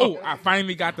 was, though. I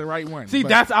finally got the right one. see But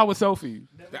that's our selfie.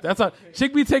 That's a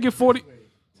chick be taking 40.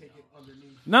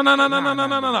 No. No.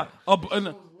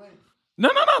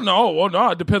 Oh no.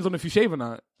 It depends on if you shave or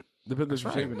not. Depends if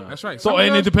you shave or not. That's right. So Some and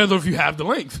it girls- depends on if you have the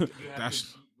length.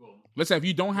 That's, listen, if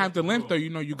you don't have the length, though, you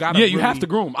know, you got to Yeah, you have to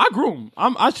groom. I groom.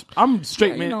 I'm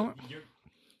straight You man. know,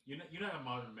 You're not a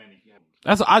modern man.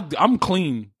 I'm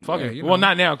clean. Fuck Yeah, it. you Well, know.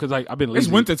 not now because I've been lazy.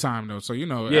 it's winter time, though, so, you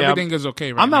know, Yeah, everything is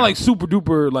okay right I'm not now. like super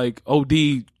duper like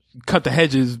OD cut the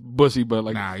hedges bushy, but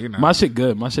like Nah, you know. my shit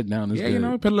good. My shit down is Yeah, good. you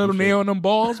know, put a little nail on them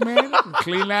balls, man.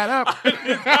 Clean that up.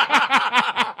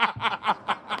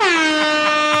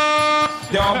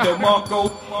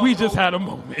 We just had a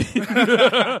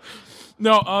moment.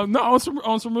 No,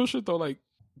 on some real shit though. Like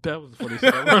that was the funny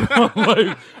shit. I heard.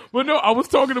 Like, but no, I was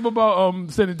talking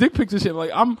about sending dick pics and shit.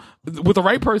 Like I'm with the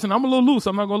right person. I'm a little loose.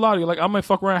 I'm not gonna lie to you. Like I might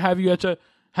fuck around, have you at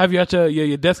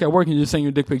your desk at work and just send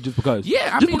your dick pic just because.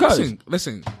 Yeah, I just mean, because.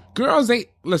 listen, girls, I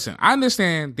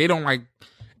understand they don't like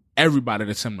everybody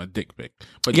to send them a dick pic,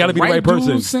 but You gotta be the right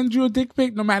person. Dude send you a dick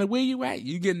pic, no matter where you at,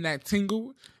 you getting that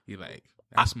tingle. You like,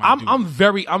 that's my dude.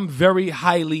 I'm very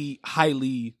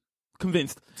highly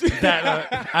convinced that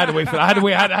I had to wait for that.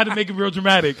 I had to make it real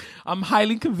dramatic. I'm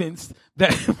highly convinced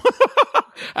that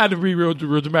I had to be real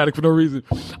dramatic for no reason.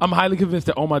 I'm highly convinced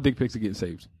that all my dick pics are getting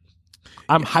saved.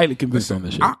 I'm highly convinced on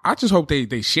this shit. I just hope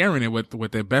they sharing it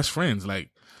with their best friends. Like,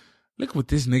 look what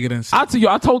this nigga done said. I tell you,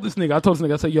 I told this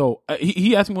nigga, I said, yo,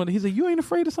 he asked me one, he said, you ain't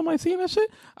afraid of somebody seeing that shit?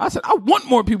 I said, I want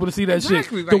more people to see that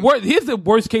Exactly, shit. like- Here's the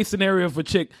worst case scenario for a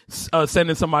chick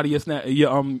sending somebody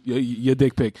your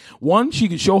dick pic. One, she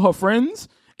can show her friends,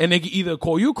 and they can either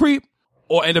call you a creep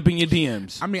or end up in your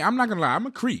DMs. I mean, I'm not gonna lie, I'm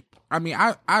a creep. I mean,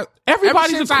 Everybody's ever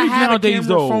since a creep I had nowadays, a camera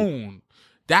though. phone.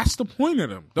 That's the point of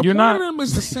them. The You're point not- of them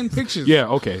is to send pictures. Yeah,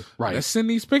 okay, right. Let's send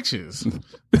these pictures.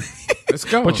 Let's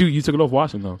go. But you took it off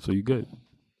washing though, so you good.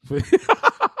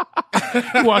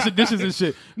 Washing dishes and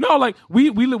shit. No, like we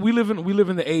live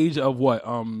in the age of what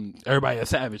everybody is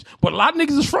savage, but a lot of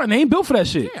niggas is front. They ain't built for that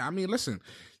shit. Yeah, I mean, listen,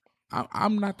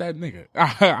 I'm not that nigga.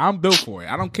 I'm built for it.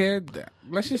 I don't care.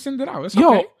 Let's just send it out. It's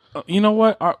Yo, okay. you know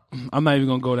what? I'm not even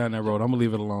gonna go down that road. I'm gonna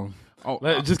leave it alone.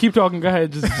 Oh, Just keep talking. Go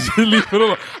ahead. Just leave it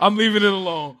alone. I'm leaving it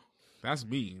alone. That's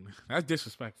mean. That's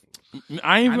disrespectful.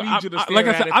 I ain't even. I need you to stare like I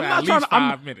at said, it I'm for not at trying. least To,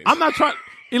 5 minutes. I'm not trying.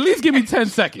 At least give me 10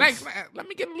 seconds. Like, let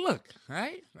me get a look,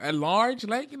 right? A large,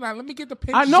 like, let me get the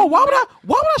picture. I know. Why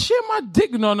would I share my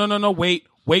dick? No. Wait.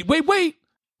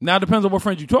 Now it depends on what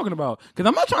friends you're talking about. Because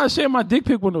I'm not trying to share my dick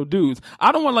pic with no dudes.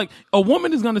 I don't want, like, a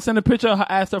woman is going to send a picture of her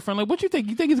ass to her friend. Like, what you think?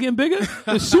 You think it's getting bigger?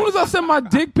 As soon as I send my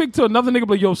dick pic to another nigga,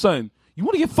 like, yo, son, you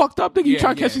want to get fucked up, nigga? You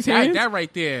try to catch these hands? That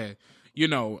right there, you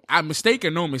know, I mistake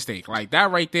or no mistake. Like, that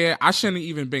right there, I shouldn't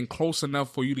even been close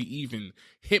enough for you to even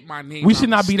hit my name. We should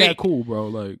not be that cool, bro.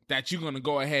 Like, that you're going to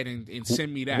go ahead and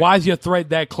send me that. Why is your thread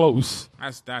that close?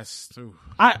 That's true.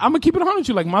 I'm gonna keep it 100 with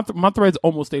you. Like my threads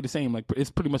almost stay the same. Like it's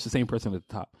pretty much the same person at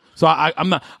the top. So I'm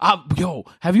not. Yo,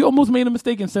 have you almost made a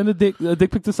mistake and send a dick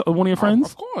pic to one of your friends?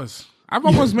 Of course. I've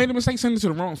almost made a mistake sending it to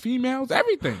the wrong females.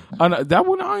 Everything. That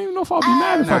one, I don't even know if I'll be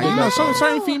mad if I did that. So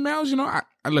certain females, you know, I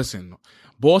listen.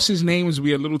 Boss's names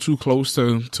be a little too close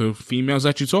to females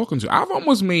that you're talking to. I've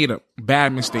almost made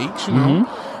bad mistakes. You know,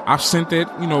 I've sent it.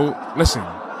 You know, listen.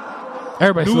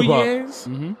 Everybody New slip up. Year's,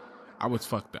 I was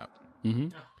fucked up.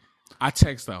 I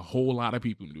text a whole lot of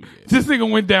people New Year's. This nigga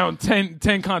went down 10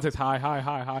 contacts.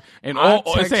 Hi. And all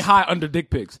say hi under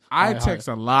dick pics. I text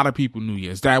a lot of people New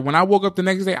Year's. That when I woke up the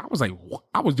next day, I was like, what?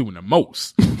 I was doing the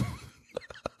most.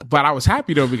 But I was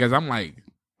happy though because I'm like,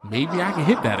 maybe I can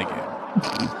hit that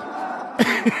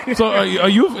again. So are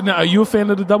you a fan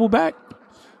of the double back?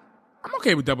 I'm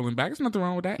okay with doubling back. There's nothing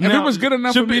wrong with that. If it was good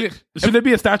enough for me to... Should there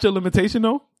be a statute of limitation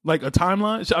though? Like a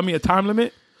timeline? I mean a time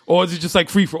limit? Or is it just like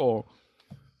free for all?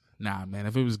 Nah, man.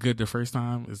 If it was good the first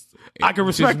time, I can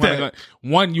respect that.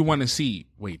 One, you want to see.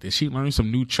 Wait, did she learn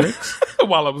some new tricks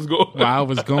while I was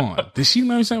gone? Did she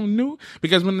learn something new?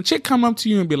 Because when the chick come up to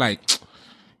you and be like,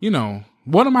 you know,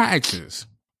 one of my exes,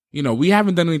 you know, we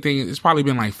haven't done anything. It's probably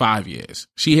been like 5 years.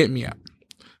 She hit me up.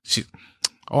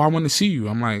 I want to see you.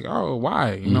 I'm like, oh,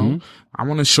 why? You know, I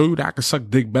want to show you that I can suck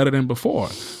dick better than before.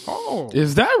 Oh,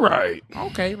 is that right?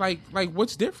 Okay, like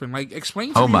what's different? Like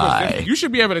explain to me what's different. You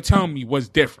should be able to tell me what's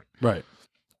different. Right.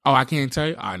 Oh, I can't tell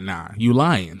you? Nah, you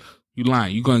lying.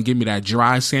 You gonna give me that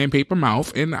dry sandpaper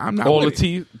mouth and I'm not all with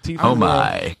the it. teeth. Oh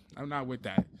my. I'm not with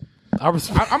that.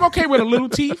 I'm okay with a little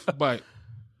teeth, but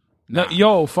nah.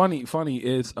 Yo, funny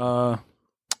is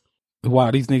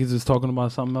wow, these niggas is talking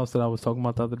about something else that I was talking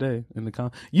about the other day in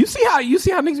the You see how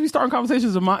niggas be starting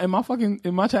conversations in my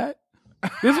chat?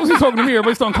 This was he talking to me.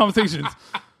 Everybody's starting conversations.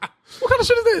 What kind of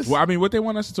shit is this? Well, I mean, what they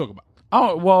want us to talk about?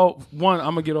 Oh, well, one, I'm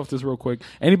gonna get off this real quick.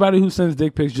 Anybody who sends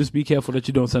dick pics, just be careful that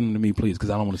you don't send them to me, please, because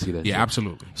I don't want to see that. Yeah, shit.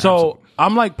 absolutely. So absolutely.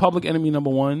 I'm like public enemy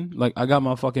number one. Like I got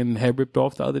my fucking head ripped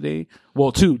off the other day.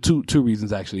 Well, two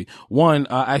reasons actually. One,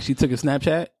 I actually took a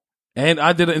Snapchat and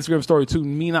I did an Instagram story too.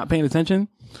 Me not paying attention.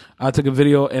 I took a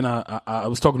video and I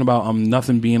was talking about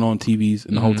nothing being on TVs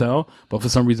in the hotel, but for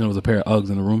some reason there was a pair of Uggs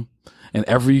in the room, and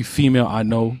every female I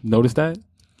know noticed that.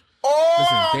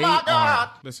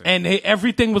 Listen, and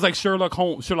everything was like Sherlock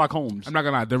Holmes. I'm not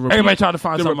gonna lie. Everybody tried to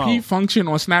find the something repeat out. function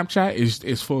on Snapchat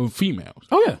is for females.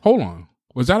 Oh yeah. Hold on.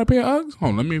 Was that a pair of Uggs?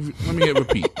 Hold on. Let me hit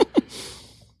repeat.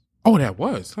 Oh, that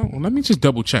was. Oh, let me just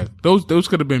double check. Those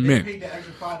could have been men. Paid the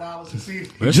extra $5 to see.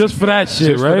 Just for that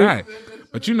shit, Just right? For that.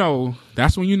 But you know,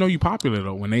 that's when you know you're popular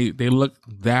though. When they look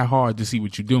that hard to see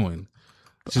what you're doing.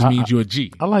 It just means you're a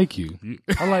G. I like you.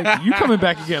 I like you. You coming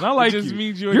back again. I like it just you.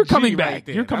 means you're You're a G coming right back.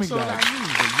 there. You're coming That's back. all I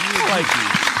mean, but I like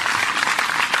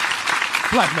you.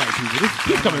 Black man people.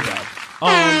 He's coming back.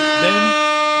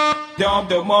 Then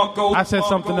I said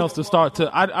something else to start to.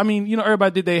 I mean, you know,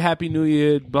 everybody did their Happy New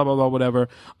Year, blah blah blah, whatever.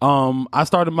 I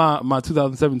started my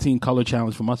 2017 color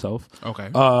challenge for myself.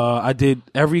 Okay. I did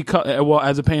every well,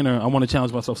 as a painter, I want to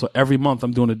challenge myself. So every month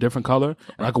I'm doing a different color,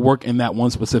 and I could work in that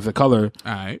one specific color.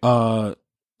 All right.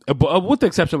 But with the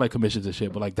exception like commissions and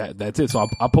shit, but like that's it. So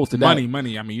I posted that.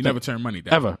 Money. I mean, you never turn money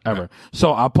down. Ever.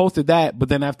 So I posted that, but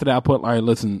then after that I put, all right,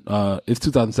 listen, it's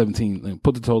 2017. Like,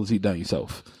 put the toilet seat down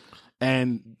yourself.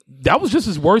 And that was just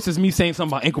as worse as me saying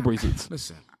something about ankle bracelets.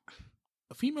 Listen,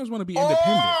 females want to be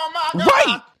independent.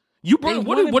 Right. You burn,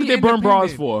 what did they burn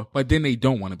bras for? But then they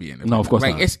don't want to be independent. No, of course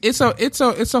like, not. It's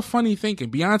a funny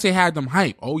thinking. Beyonce had them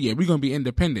hype. Oh yeah, we're gonna be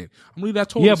independent. I'm gonna leave that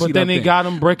toilet Yeah, but seat then up they there. got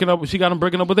them breaking up. She got them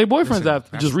breaking up with their boyfriends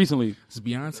after just recently.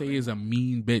 Beyonce is a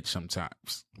mean bitch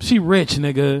sometimes, She rich,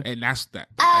 nigga. and that's that.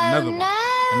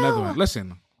 Another one.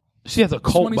 Listen, She has a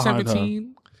cult behind her.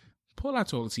 2017. Pull that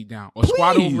toilet seat down or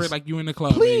squat over it like you in the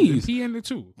club. Please. He in it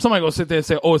too. Somebody gonna sit there and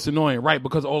say, "Oh, it's annoying," right?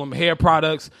 Because all them hair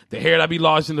products, the hair that be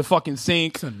lodged in the fucking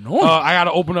sink. It's annoying. I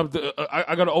gotta open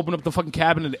up the fucking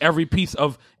cabinet. Every piece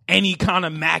of any kind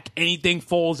of Mac, anything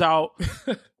falls out.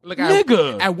 Like,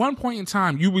 Nigga. at one point in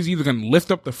time, you was either gonna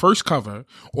lift up the first cover,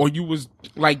 or you was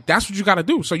like, that's what you got to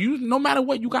do. So you, no matter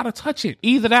what, you got to touch it.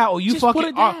 Either that or you Just fucking put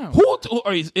it down.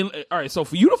 all right, so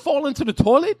for you to fall into the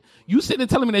toilet, you sitting there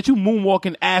telling me that you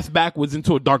moonwalking ass backwards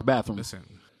into a dark bathroom.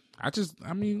 Listen, I just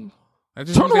turn mean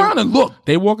around and look.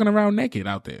 They walking around naked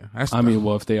out there. That's I mean,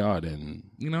 well, if they are, then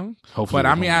you know. hopefully But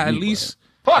I they mean, don't at need least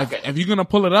if you're gonna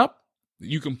pull it up,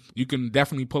 you can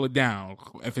definitely pull it down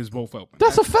if it's both open.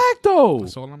 that's a fact, though.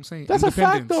 That's all I'm saying. That's a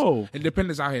fact, Independence. though.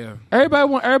 Independence out here.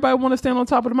 Everybody want to stand on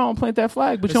top of the mountain, plant that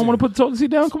flag, but you don't want to put the toilet seat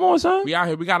down. Come on, son. We out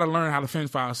here. We got to learn how to fend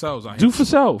for ourselves out here. Do for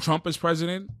self. Trump is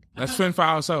president. Let's fend for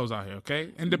ourselves out here, okay?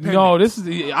 Independence. No, this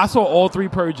is. I saw all 3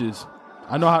 purges.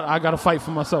 I know how I got to fight for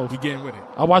myself. We getting with it.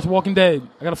 I watched Walking Dead.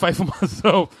 I got to fight for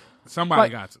myself. Somebody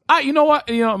Like, got to. you know what?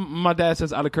 My dad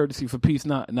says out of courtesy for peace,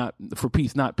 not for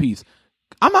peace, not peace.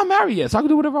 I'm not married yet, so I can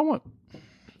do whatever I want.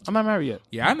 I'm not married yet.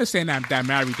 Yeah, I understand that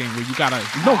married thing where you gotta.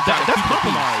 No, that's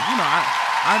compromise. You know,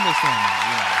 I understand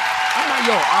that. I'm not,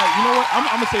 you know what? I'm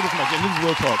gonna say this much, and this is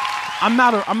real talk.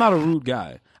 I'm not a rude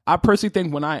guy. I personally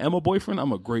think when I am a boyfriend,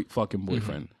 I'm a great fucking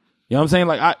boyfriend. You know what I'm saying?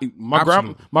 Like my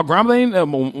grandma ain't,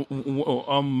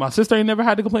 my sister ain't never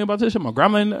had to complain about this shit. My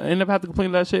grandma ain't never had to complain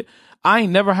about that shit. I've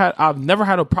never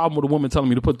had a problem with a woman telling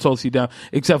me to put the toilet seat down,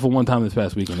 except for one time this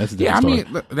past weekend. That's a different story.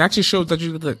 mean, that just shows that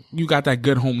you got that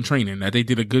good home training, that they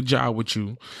did a good job with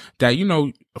you. That, you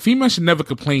know, females should never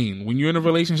complain. When you're in a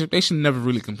relationship, they should never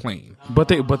really complain. But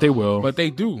they will. But they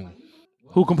do.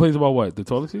 Who complains about what? The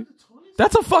toilet seat?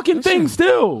 That's a fucking thing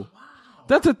still.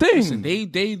 That's a thing. Listen,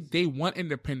 they want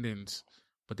independence,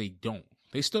 but they don't.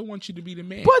 They still want you to be the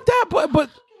man.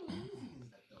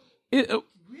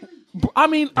 I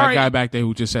mean, that all right. guy back there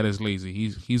who just said is lazy.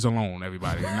 He's alone,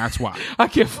 everybody, and that's why. I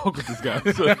can't fuck with this guy.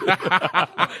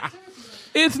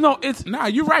 Nah,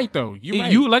 you're right though. You're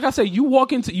right. You, like I said, you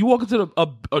walk into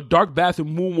a dark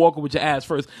bathroom moonwalking with your ass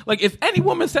first. Like, if any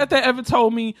woman sat there ever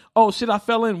told me, "Oh shit, I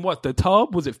fell in what, the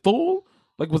tub? Was it full?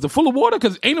 Like, was it full of water?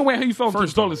 Because ain't no way how you fell into the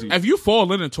toilet seat." If you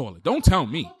fall in the toilet, don't tell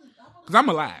me, because I'm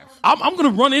alive. I'm gonna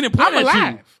run in and point I'm at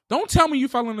alive. you. Don't tell me you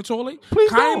fell in the toilet. Please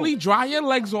kindly dry your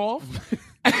legs off.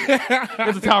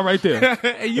 There's a towel right there.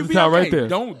 And you There's be a towel okay. right there.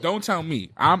 Don't tell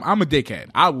me. I'm a dickhead.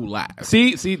 I will laugh.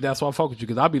 See, that's why I fuck with you,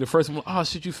 because I'll be the first one. Oh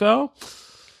shit, you fell.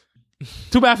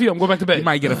 Too bad for you. I'm going back to bed. You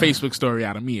might get a Facebook story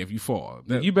out of me if you fall.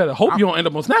 You better hope you don't end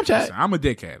up on Snapchat. Listen, I'm a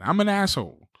dickhead. I'm an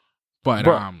asshole. But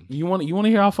Bro, you want to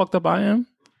hear how fucked up I am?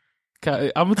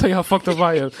 I'm gonna tell you how fucked up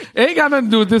I am. It ain't got nothing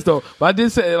to do with this though. But I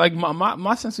did say, like,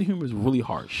 my sense of humor is really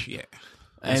harsh. yeah,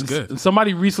 that's good.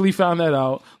 Somebody recently found that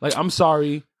out. Like, I'm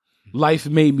sorry, life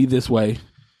made me this way. You know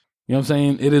what I'm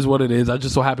saying? It is what it is. I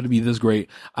just so happen to be this great.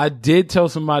 I did tell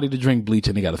somebody to drink bleach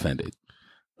and they got offended.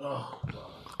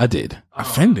 I did.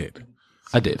 Offended.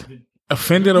 I did.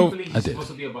 Offended over. It's supposed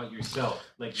to be about yourself.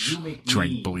 Like, you make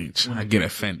Drink me bleach. wanna I get drink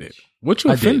offended. bleach. What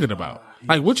you I did. offended about?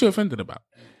 Like, what you offended about?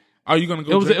 Are you gonna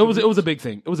go? It was a big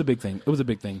thing. It was a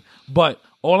big thing. But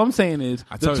all I'm saying is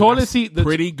the toilet seat.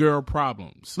 Pretty girl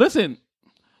problems. Listen,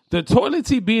 the toilet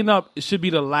seat being up should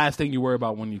be the last thing you worry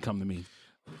about when you come to me.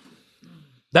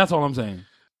 That's all I'm saying.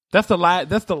 That's the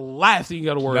last thing you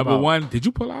got to worry about. Number one, did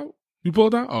you pull out? You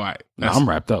pulled out? All right. Nah, I'm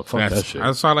wrapped up. Fuck that shit.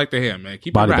 That's what I like to hear, man.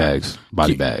 Keep Body it wrapped. bags.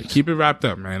 Body bags. Keep it wrapped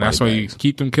up, man. That's why you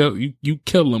keep them you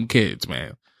kill them kids,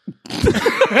 man.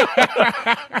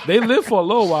 They live for a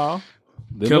little while.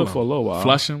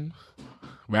 Flush them.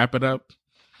 Wrap it up.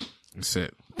 That's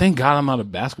it. Thank God I'm not a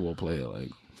basketball player. Like,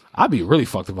 I'd be really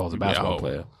fucked if I was a basketball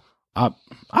player. I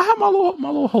have my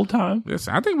little whole time.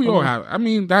 Listen, I think we all have. I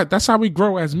mean, that's how we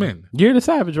grow as men. You're the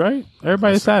savage, right?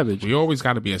 Everybody's savage. We always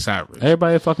got to be a savage.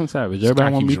 Everybody a fucking savage.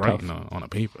 Everybody want to be tough. writing on a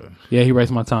paper. Yeah, he writes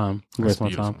my time. beautiful.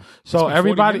 So been 40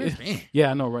 everybody, minutes? Damn.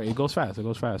 yeah, I know, right? It goes fast.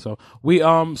 So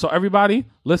so everybody,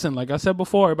 listen. Like I said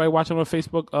before, everybody watching on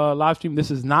Facebook live stream.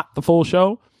 This is not the full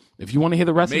show. If you want to hear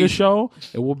the rest of the show,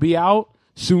 it will be out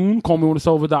soon.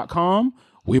 CallMeWhenIt'sOver.com.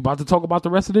 We're about to talk about the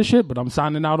rest of this shit, but I'm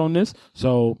signing out on this.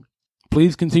 So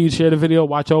please continue to share the video,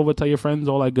 watch over, tell your friends,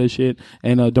 all that good shit,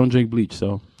 and don't drink bleach.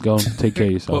 So go take care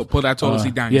of yourself. Put that toilet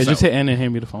seat down. Yeah, yourself. just hit N and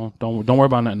hand me the phone. Don't worry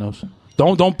about nothing else.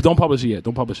 Don't publish it yet.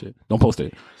 Don't publish it. Don't post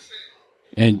it.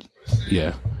 And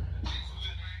yeah,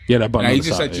 that button. Now, on you the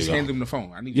just side. like just There you hand go. him the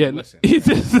phone. I need you Yeah, to listen. he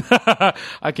just,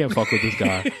 I can't fuck with this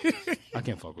guy. I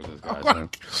can't fuck with this guy, man.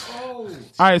 All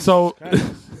right, so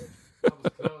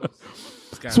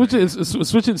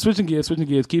switching gears,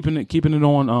 keeping it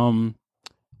on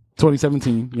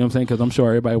 2017. You know what I'm saying? Because I'm sure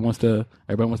everybody wants to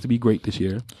be great this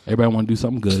year. Everybody want to do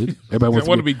something good. Everybody wants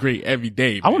to be great every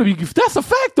day. Man. I want to be. That's a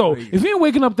fact, though. If you ain't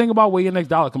waking up thinking about where your next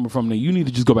dollar coming from, then you need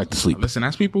to just go back to sleep. Listen,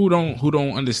 that's people who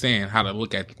don't understand how to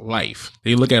look at life.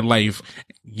 They look at life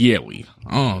yearly.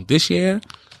 This year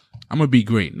I'm gonna be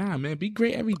great. Nah, man, be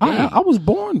great every day. I was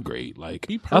born great. Like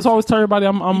that's always tell everybody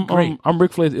I'm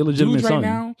Ric Flair's illegitimate dudes son. Right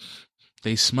now,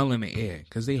 they smell in the air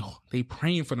because they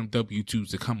praying for them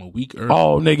W-2s to come a week early.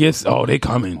 Oh, niggas. Oh, they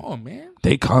coming. Oh, man.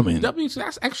 They coming. W-2,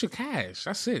 that's extra cash.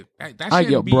 That's it. That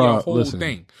shouldn't be your whole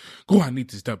thing. I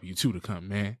need this W-2 to come,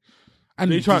 man.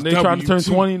 They trying to turn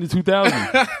 20 into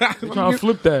 2000. They trying to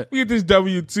flip that. We get this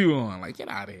W-2 on. Like, get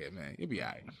out of here, man. You'll be all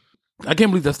right. I can't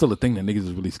believe that's still a thing that niggas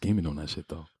is really scheming on that shit,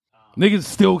 though. Niggas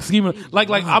still scheming. Like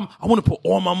I want to put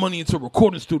all my money into a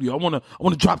recording studio. I want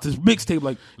to drop this mixtape.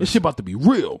 Like, this shit about to be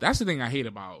real. That's the thing I hate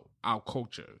about our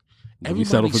culture. Everybody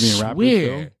settle for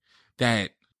being swear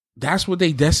that's what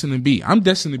they destined to be. I'm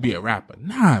destined to be a rapper.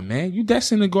 Nah, man. You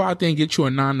destined to go out there and get you a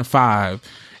 9-to-5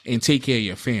 and take care of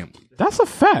your family. That's a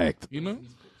fact. You know?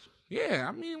 Yeah,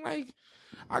 I mean, like,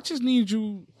 I just need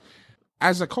you.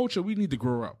 As a culture, we need to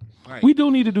grow up. Like, we do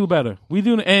need to do better. We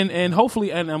do, and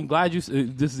hopefully, and I'm glad you.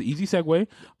 This is an easy segue.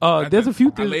 There's a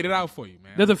few things. I laid it out for you,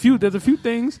 man. There's a few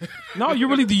things. No, you're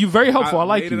very helpful. I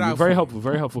like you. You're very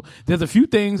helpful. There's a few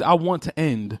things I want to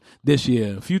end this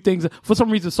year. A few things. For some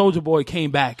reason, Soulja Boy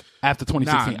came back after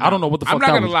 2016. Nah. I don't know what the fuck. I'm not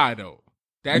gonna lie though.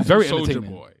 That's very Soulja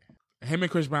Boy. Him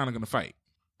and Chris Brown are gonna fight.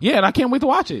 Yeah, and I can't wait to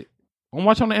watch it. I'm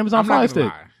watching on the Amazon Fire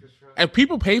Stick. If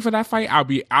people pay for that fight, I'll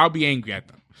be angry at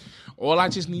them. All I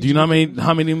just need. Do you know how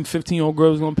many 15-year-old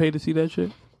girls gonna pay to see that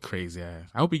shit? Crazy ass.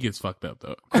 I hope he gets fucked up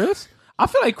though. Chris? I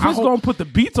feel like Chris gonna put the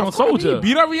beats on Soulja. He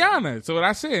beat up Rihanna, so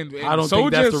that's it. I don't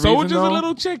think that's the reason, Soulja's though. a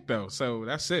little chick though, so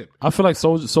that's it. I feel like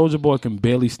Soulja Boy can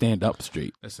barely stand up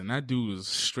straight. Listen, that dude is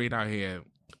straight out here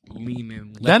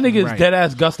leaning. That nigga is dead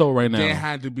ass gusto right now. They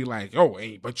had to be like, oh,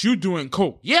 hey, but you doing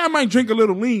coke? Yeah, I might drink a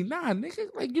little lean. Nah,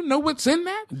 nigga, like you know what's in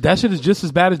that? That shit is just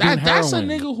as bad as doing heroin. That's a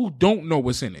nigga who don't know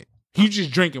what's in it. He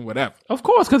just drinking whatever. Of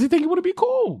course, because he think it would be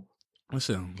cool.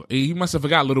 Listen, he must have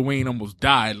forgot Lil Wayne almost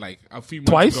died like a few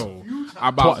months ago.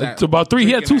 About 3.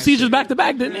 He had 2 seizures back to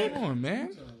back, didn't he? Come on,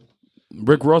 man.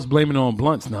 Rick Ross blaming it on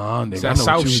blunts. Nah, nigga. That's I know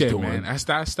South what shit, doing. man. That's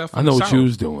that stuff. I know what you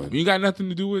was doing. You got nothing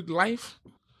to do with life.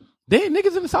 They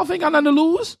niggas in the South ain't got nothing to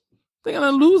lose. They got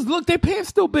nothing to lose. Look, their pants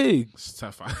still big. It's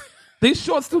tough. They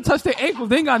shorts still touch their ankles.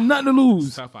 They ain't got nothing to lose.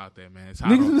 It's tough out there, man.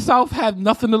 Niggas in the South have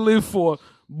nothing to live for.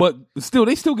 But still,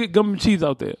 they still get gum and cheese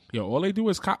out there. Yo, all they do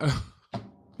is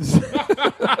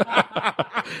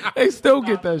they still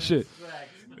get that shit.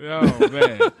 Yo,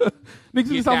 man. Niggas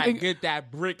in the South get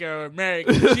that brick of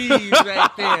American cheese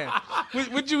right there.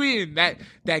 What you eating?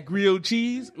 That grilled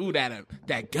cheese? Ooh, that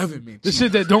government cheese. The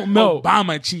shit that don't melt.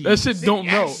 Obama cheese. That shit don't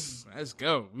melt. Let's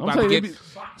go. We I'm about to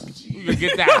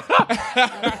get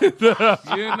that.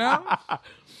 You know?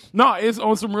 No, it's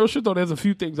on some real shit though. There's a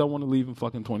few things I want to leave in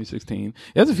fucking 2016.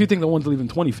 There's a few things I wanted to leave in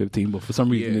 2015, but for some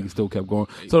reason niggas still kept going.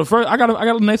 So the first, I got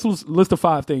a nice little list of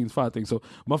 5 things. So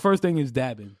my first thing is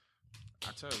dabbing.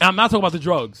 I'm not talking about the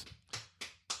drugs.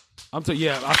 I smacked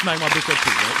my bitch up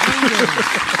too. Right?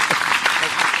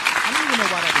 I don't even know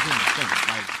why that was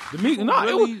in the thing.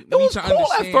 Like, it was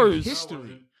cool at first.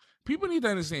 History. People need to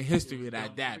understand history of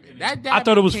that dabbing. I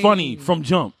thought it was funny from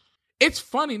jump. It's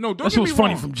funny. No, don't that get shit me was wrong.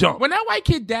 Funny from jump. When that white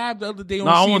kid dabbed the other day on CNN,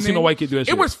 I don't want to see no white kid do that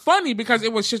shit. It was funny because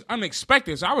it was just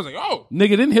unexpected. So I was like, oh. Nigga,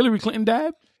 didn't Hillary Clinton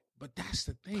dab? But that's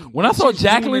the thing. When I saw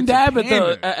Jacqueline dab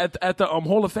at the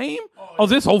Hall of Fame,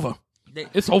 it's over.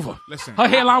 It's over. Listen. Her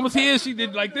hairline was here. She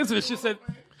did like this and she said,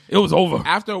 it was over.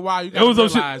 After a while, you got to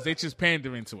realize they just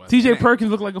pandering to us. TJ Perkins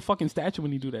looked like a fucking statue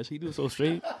when he do that shit. He do it so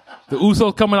straight. The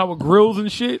Usos coming out with grills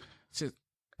and shit.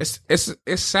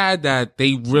 It's sad that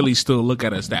they really still look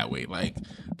at us that way. Like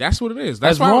that's what it is.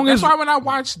 That's why when I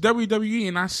watch WWE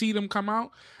and I see them come out,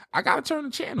 I gotta turn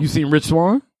the channel. You seen Rich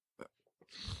Swann?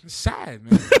 It's sad,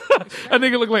 man. That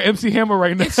nigga look like MC Hammer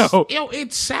right now.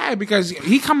 It's sad because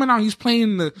he coming out,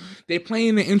 they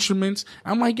playing the instruments.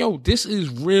 I'm like, yo, this is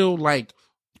real like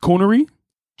coonery.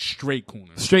 Straight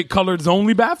coonery. Straight coloreds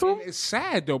only bathroom? And it's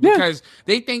sad though because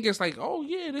they think it's like, oh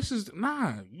yeah, this is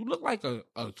you look like a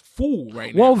fool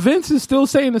right now. Well, Vince is still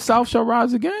saying the South shall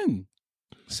rise again.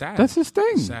 Sad. That's his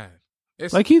thing. Sad.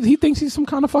 It's like he thinks he's some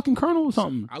kind of fucking colonel or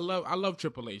something. I love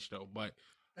Triple H though, but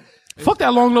fuck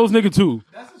that long nosed nigga too.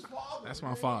 That's his father. That's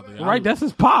my father. Right? That's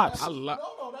his pops. I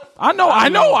know.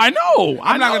 I'm not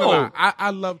gonna lie.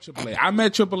 I love Triple H. I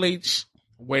met Triple H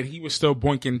when he was still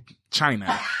boinking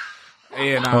China.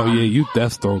 And,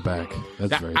 that's throwback. Very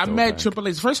throwback. I met Triple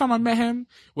H. The first time I met him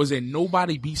was in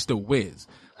Nobody Beats the Wiz.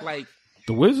 Like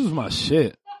the Wiz was my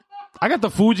shit. I got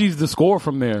the Fuji's the score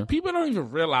from there. People don't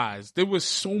even realize there was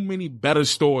so many better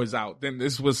stores out than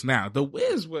this was now. The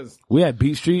Wiz was. We had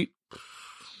Beat Street,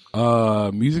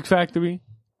 Music Factory,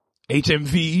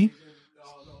 HMV,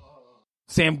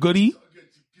 Sam Goody,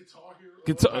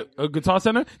 Guitar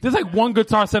Center. There's like one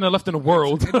Guitar Center left in the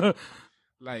world.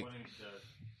 Like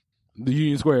the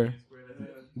Union Square.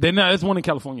 Then there's one in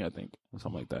California, I think, or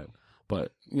something like that.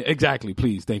 But yeah, exactly,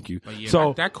 please, thank you. yeah,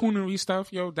 So that coonery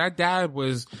stuff, yo, that dad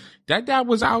was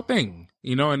our thing,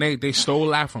 you know, and they stole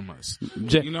that from us.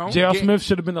 You know, J.R. Smith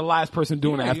should have been the last person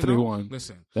doing it after they won.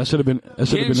 Listen, that should have been.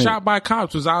 Getting shot by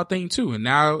cops was our thing too, and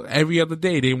now every other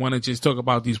day they want to just talk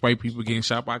about these white people getting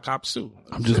shot by cops too.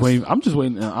 I'm just waiting.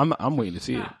 I'm waiting to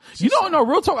see it. You know, no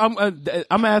real talk. I'm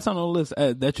gonna ask on the list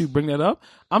that you bring that up.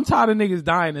 I'm tired of niggas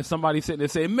dying and somebody sitting there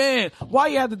saying, "Man, why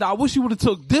you had to die? I wish you would have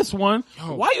took this one.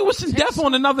 Why you wishing death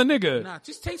on another nigga? Nah,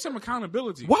 just take some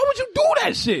accountability. Why would you do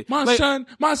that shit?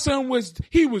 My son was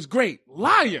great.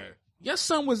 Liar. Your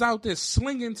son was out there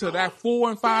slinging to that 4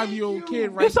 and 5 year old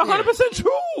kid right It's 100%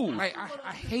 true. Like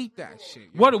I hate that shit.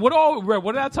 What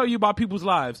did I tell you about people's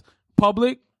lives?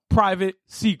 Public, private,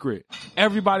 secret.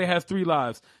 Everybody has 3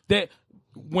 lives. That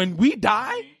when we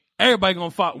die, everybody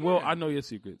gonna fight. Well, I know your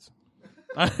secrets.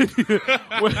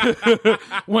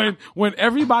 when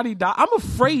everybody die, I'm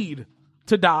afraid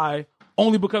to die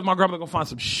only because my grandma gonna find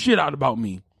some shit out about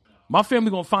me. My family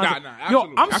gonna find.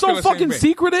 Yo, I'm so fucking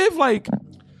secretive. Like,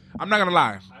 I'm not gonna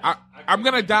lie. I'm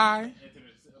gonna die.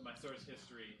 My search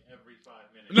history every 5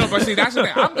 minutes. No, but see, that's the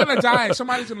thing. I'm gonna die, and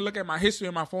somebody's gonna look at my history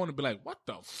on my phone and be like, "What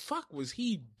the fuck was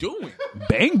he doing?"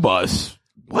 Bang bus.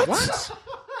 What?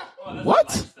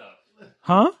 What?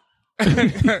 Huh?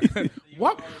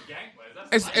 What?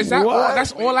 Is that all?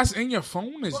 That's all that's in your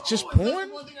phone? Is just porn?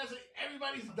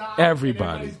 Everybody's dying.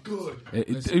 Everybody's good.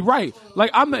 Right.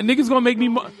 Like niggas gonna make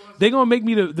me. They gonna make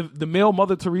me the male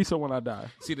Mother Teresa when I die.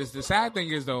 See, the sad thing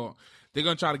is though, they're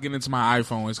gonna try to get into my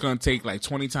iPhone. It's gonna take like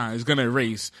 20 times. It's gonna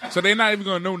erase. So they're not even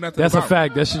gonna know nothing. That's about a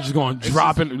fact. That shit just gonna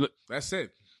drop in. That's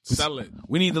it. Sell it.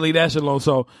 We need to leave that shit alone.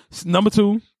 So number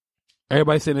 2,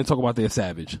 everybody sitting there talk about their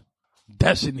savage.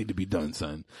 That shit need to be done,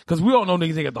 son. Because we all know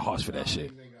niggas ain't got the hearts for that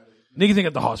shit. Niggas ain't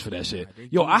got the hearts for that shit.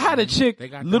 Yo, I had a chick they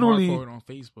got literally the heart for it on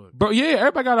Facebook. Bro, yeah,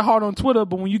 everybody got a heart on Twitter,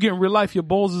 but when you get in real life, your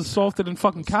balls is softer than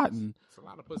fucking cotton. There's a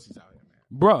lot of pussies out here,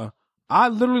 man. Bruh, I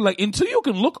literally like until you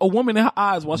can look a woman in her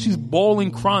eyes while she's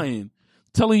bawling, crying,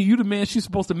 telling you the man she's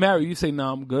supposed to marry, you say,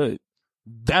 "Nah, I'm good."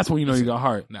 That's when you know you got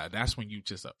heart. Nah, that's when you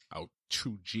just a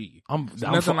true G. I'm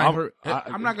not gonna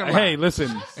lie. Hey, listen.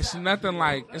 It's nothing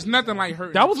like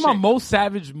hurting. That was my chick. most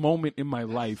savage moment in my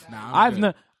life.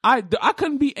 Nah, I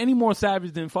couldn't be any more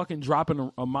savage than fucking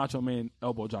dropping a Macho Man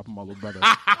elbow drop on my little brother.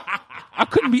 I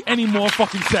couldn't be any more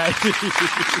fucking savage.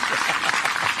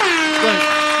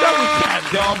 That was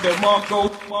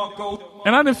savage.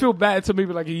 And I didn't feel bad until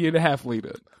maybe like a year and a half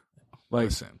later. Like,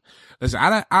 listen.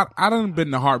 I done been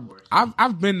the heart.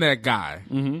 I've been that guy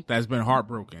that's been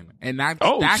heartbroken, and that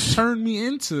turned me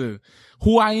into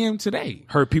who I am today.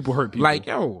 Hurt people. Like,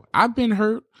 yo, I've been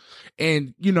hurt,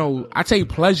 and you know, I take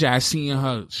pleasure at seeing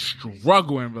her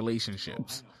struggle in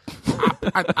relationships.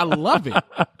 I love it.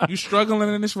 You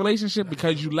struggling in this relationship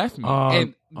because you left me,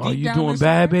 and are you doing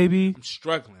bad, baby? I'm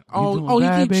struggling.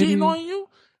 He keep cheating on you.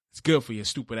 It's good for your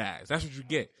stupid ass. That's what you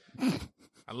get.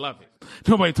 I love it.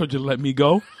 Nobody told you to let me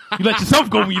go. You let yourself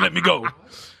go when you let me go.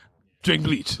 Drink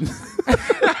bleach.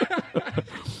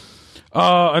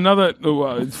 Another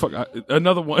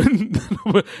one.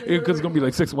 Because it's gonna be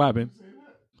like 6 wapping.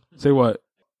 Say what?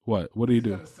 What do you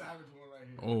do?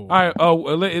 Oh. All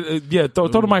right. Yeah. Throw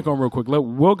the mic on real quick.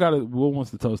 Will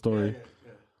wants to tell a story.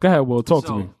 Go ahead, Will. Talk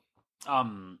to me.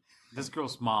 This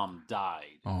girl's mom died.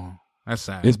 Oh, that's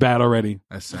sad. It's bad already.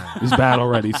 That's sad. It's bad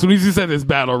already. As soon as you said it's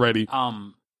bad already.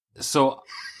 So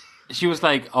she was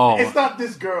like, "Oh, it's not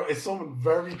this girl. It's someone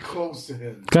very close to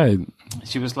him." Go ahead.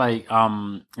 She was like,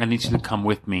 "I need you to come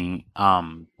with me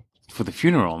for the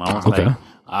funeral." And I was Okay.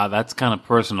 like, "That's kind of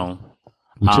personal."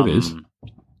 Which it is.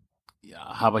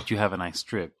 How about you have a nice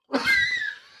trip?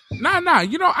 Nah.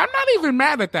 You know, I'm not even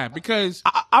mad at that because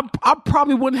I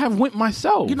probably wouldn't have went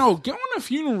myself. you know, going to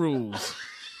funerals.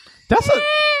 That's I'm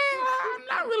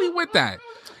not really with that.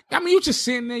 I mean, you just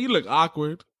sitting there. You look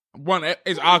awkward. One,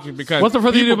 it's awkward because what's the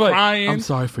further you people do? crying. I'm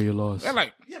sorry for your loss. They're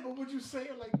like, Yeah, but would you say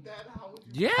it like that? How would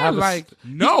you? yeah, like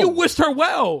no. You wished her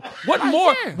well. What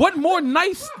more? yeah. What more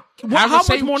nice? Have How a much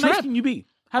safe more nice trip. can you be?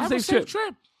 Have a safe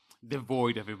trip.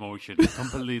 Devoid of emotion,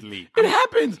 completely. It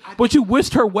happens. But you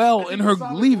wished her well in her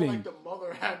Sounded leaving. Like the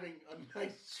mother having a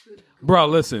nice trip. Bro,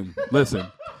 listen.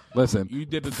 You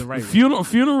did it the right way.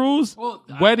 Funerals, Well,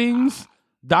 weddings,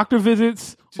 doctor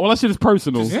visits, all that shit is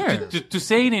personal. Yeah. To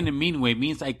say it in a mean way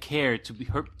means I care to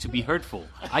be hurtful.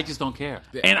 I just don't care.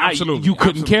 And Absolutely. you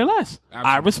couldn't care less. Absolutely.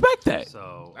 I respect that.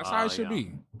 So That's how it should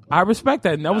be. I respect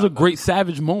that, and that was a great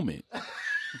Savage moment.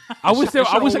 I wish I could do a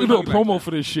always be like promo that.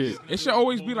 for this shit. It should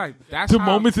always be like that's The how,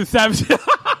 moments in Savage.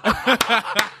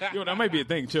 Yo, that might be a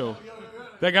thing. Chill.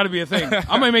 That got to be a thing.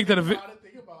 I might make that a.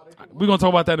 We're gonna talk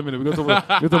about that in a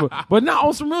minute. But now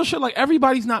on some real shit, like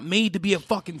everybody's not made to be a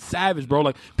fucking savage, bro.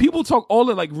 Like people talk all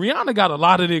that. Like Rihanna got a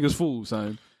lot of niggas fooled,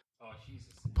 son.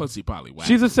 pussy probably whack.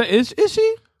 She's a is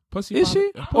she? Pussy Is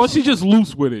she? probably- Or she just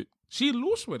loose with it? She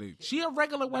loose with it. She a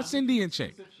regular West Indian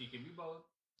chick.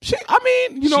 She, I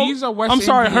mean, you know, She's a West I'm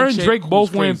sorry, Indian her and chick Drake both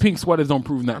who's wearing crazy. pink sweaters don't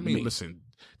prove I nothing to mean, me. listen,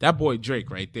 that boy Drake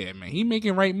right there, man. He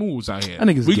making right moves out here. That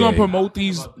nigga's we gonna gay. promote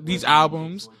these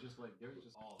albums.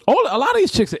 A lot of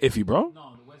these chicks are iffy, bro.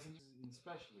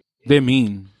 They're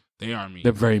mean. They are mean.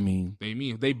 They're very mean. They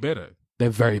mean. They bitter. They're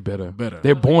very bitter. Bitter.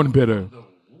 They're born bitter.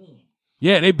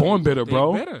 Yeah, they born bitter, They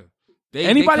bro. bitter. They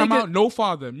Anybody come get- out no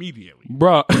father immediately.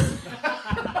 Bro,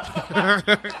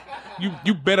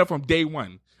 You better from day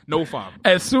one. No father.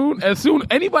 as soon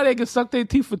anybody that can suck their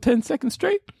teeth for 10 seconds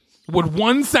straight with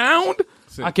one sound,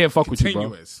 I can't fuck with you, bro.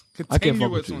 Continuous. I can't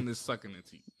fuck with Continuous you. on this sucking the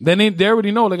teeth. Then they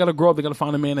already know they gotta grow up. They gotta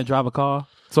find a man that drive a car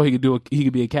so he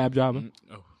could be a cab driver.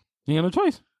 Oh. You got no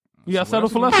choice. You gotta So settle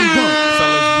what for else less than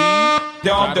junk.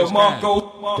 Sell his weed. drive his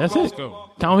cab. That's Let's it. go.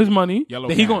 Count his money. Yellow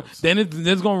then he cabs. going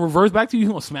it's gonna reverse back to you. He's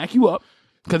gonna smack you up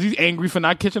because he's angry for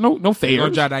not catching no They'll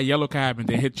fares. drive that yellow cab and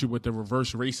then hit you with the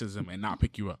reverse racism and not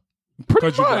pick you up.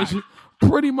 Pretty 'Cause you much. black.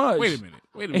 Pretty much. Wait a minute.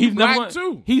 And he's You never black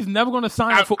gonna, too. He's never gonna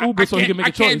sign up for Uber so he can make a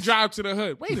I can't choice. drive to the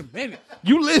hood. Wait a minute.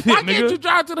 You live Why it, can't you nigga.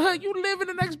 drive to the hood? You live in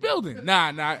the next building.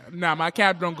 Nah. My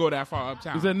cab don't go that far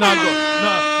uptown. He said, no, go,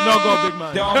 big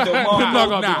man. No, go,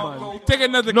 big man. Nah. Take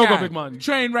another No, cab. go, big money.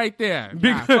 Train right there.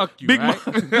 Big, Nah, fuck you. big right?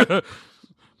 money.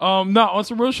 No, on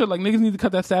some real shit, like niggas need to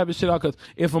cut that savage shit out. Cause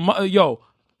if I'm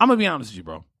gonna be honest with you,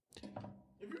 bro.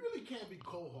 If you really can't be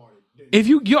cold-hearted, then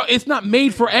If it's not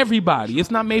made for everybody. It's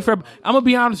not made for. I'm gonna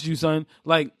be honest with you, son.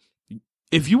 Like,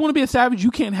 if you want to be a savage, you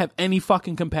can't have any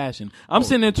fucking compassion. I'm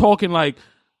sitting there talking like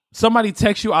somebody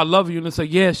texts you, "I love you," and it's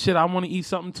like, "Yeah, shit, I want to eat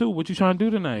something too. What you trying to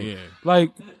do tonight?" Yeah.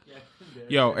 Like,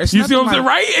 Yo, it's you see what I'm saying, nothing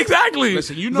right? Exactly.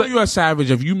 Listen, you know you're a savage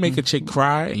if you make a chick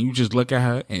cry and you just look at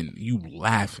her and you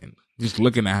laughing, just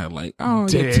looking at her like, oh,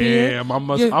 your tear? Damn, I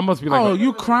must be like, oh,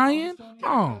 you crying?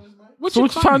 Oh, what so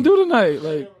what you trying to do tonight?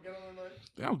 Like,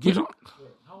 do? Get on.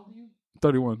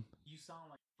 31. You sound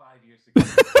like 5 years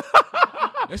ago.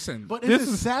 Listen, But This is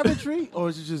it is- savagery or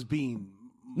is it just being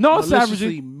No, it's maliciously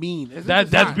savagery. mean? Is it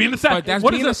That's just- being a savage. But that's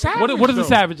What being is a savage, What is a though.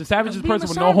 savage? A savage is a being person a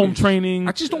with no home savage. training.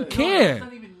 I just don't It's care.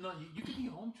 not even. You could be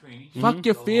home training. Fuck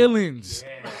your feelings.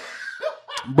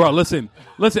 Bro, listen.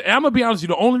 I'm gonna be honest with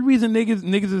you. The only reason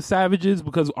niggas is savages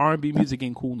because R&B music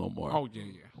ain't cool no more. Oh yeah.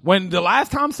 When the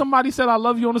last time somebody said "I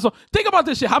love you" on the song, think about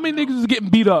this shit. How many niggas was getting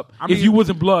beat up I if mean- you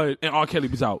wasn't blood and R. Kelly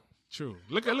was out? True.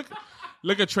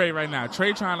 Look at Trey right now.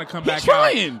 Trey trying to come back. He's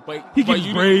trying. Out, but He but gets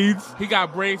you- braids. He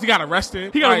got braids. He got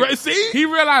arrested. He got Like, arrested. See? He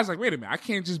realized like, wait a minute, I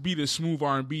can't just be the smooth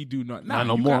R&B dude. Nah, Not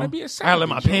no you more. Gotta be a I savage. gotta let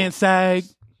my yo. pants sag.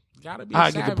 Gotta be. A I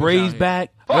gotta get the savage braids out here. back.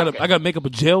 I gotta make up a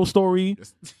jail story.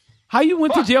 How you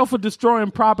went to jail for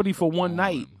destroying property for one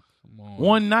night?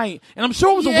 One night, and I'm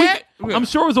sure it was a Yeah. week. I'm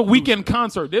sure it was a weekend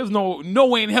concert. There's no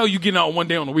way in hell you getting out one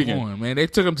day on the Come weekend. on, man. They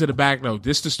took him to the back though.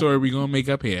 This the story we gonna make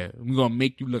up here. We gonna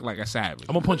make you look like a savage.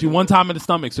 I'm gonna punch you one time in the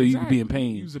stomach so you can be in Exactly.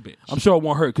 pain. Use a bitch. I'm sure it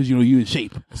won't hurt because you in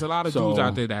shape. There's a lot of So- dudes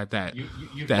out there that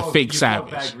You that fought- fake you savage.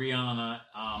 fought back Rihanna.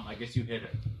 I guess you hit her.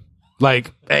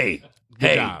 Like, hey,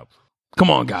 Good job. come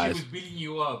on, She guys. was beating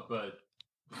you up, but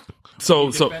So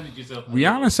you defended yourself.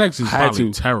 Rihanna's sex is I had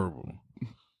probably to. terrible.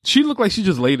 she looked like she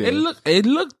just laid It it.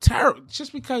 looked terrible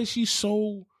just because she's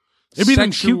so It be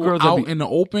them sexual cute girls that out be- in the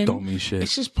open. Don't mean shit.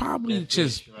 It's just probably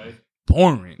just right?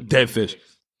 boring. Dead fish.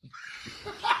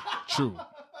 True.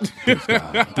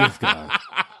 This guy.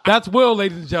 That's Will,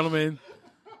 ladies and gentlemen.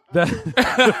 That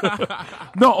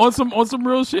no, on some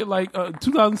real shit like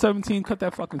 2017. Cut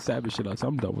that fucking savage shit out. So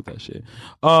I'm done with that shit.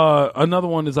 Another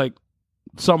one is like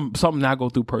something I go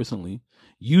through personally.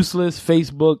 Useless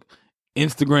Facebook,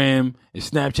 Instagram, and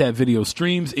Snapchat video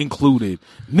streams included.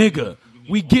 Nigga,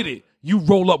 we get it. You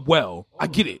roll up well. I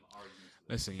get it.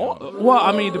 Listen, yo, Well,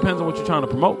 I mean, it depends on what you're trying to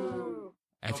promote.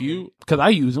 if you Because I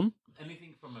use them.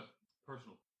 Anything from a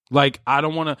personal. Like I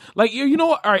don't want to. Like you know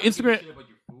what? All right, Instagram. Shit about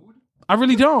your food. I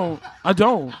really don't. I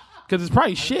don't. Because it's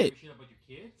probably shit. Shit about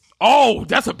your kids. Oh,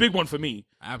 that's a big one for me.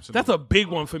 absolutely That's a big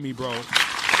one for me, bro.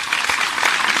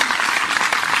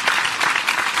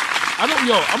 I don't,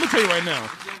 I'm gonna tell you right now.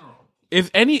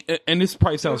 If any, and this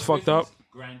probably sounds fucked up.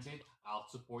 Granted, I'll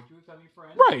support you if I'm your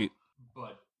friend. Right.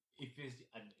 But if it's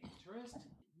an interest,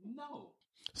 no.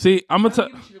 See, I'm gonna I tell.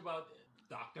 don't give a shit about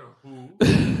Doctor Who.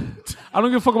 I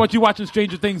don't give a fuck about you watching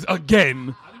Stranger Things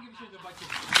again. I don't give a shit about your.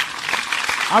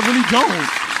 I really don't.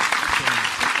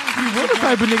 We're the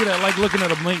type of nigga that like looking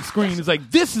at a blank screen. It's like,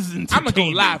 this is entertaining. I'm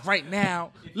gonna go live right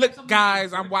now. Look,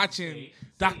 guys, I'm watching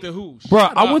Doctor Who. Bro,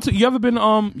 Shut I up. went to. You ever been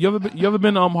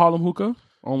Harlem Hookah?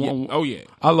 Yeah. Oh yeah.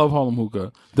 I love Harlem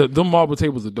Hookah. The marble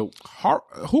tables are dope.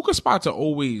 Hookah spots are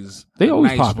always They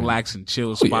always nice, poppin'. relaxing,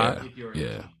 chill spot.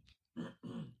 Yeah.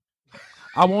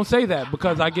 I won't say that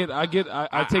because I take I a don't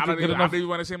good even, I enough. don't even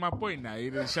want to say my point now.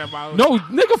 You didn't shut my No,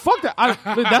 nigga, fuck that.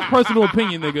 That's personal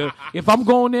opinion, nigga. If I'm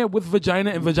going there with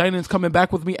vagina and vagina is coming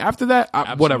back with me after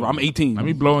that, whatever. I'm 18. Let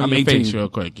me blow in I'm your 18. face real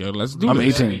quick, yo. Let's do I'm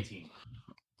this. 18.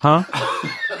 Huh?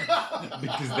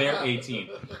 Because they're 18.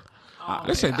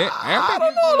 Listen, I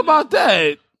don't know about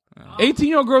that.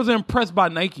 18-year-old girls are impressed by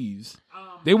Nikes.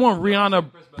 They want Rihanna.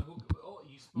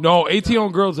 No,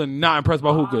 18-year-old girls are not impressed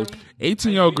by hookahs.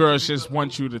 18-year-old girls just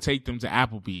want you to take them to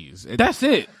Applebee's. That's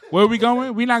it. Where are we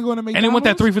going? We're not going to make. And they want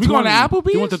that 3 for We going to 20.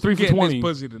 Applebee's? They want the 3 for Getting 20. this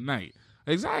pussy tonight.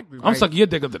 Exactly. I'm sucking your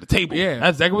dick up to the table. Yeah.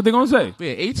 That's exactly what they're going to say.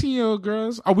 Yeah, 18-year-old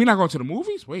girls. Oh, we're not going to the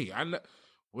movies? Wait, I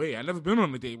never been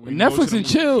on a date. Where you go to Netflix the and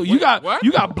movies. chill. Wait, You got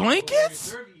what?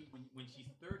 blankets? When she's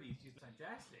 30, she's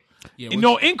fantastic. Yeah,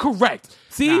 No, incorrect.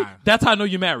 See, Nah. that's how I know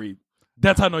you're married.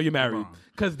 That's how I know you're married.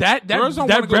 Because that girls don't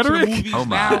that want to go to the rhetoric. movies Oh,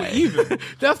 now my. either.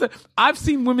 I've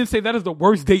seen women say that is the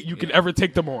worst date you can ever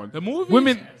take them on. The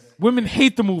movies? Women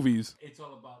hate the movies. It's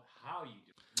all about how you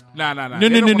do it. Nah. No. They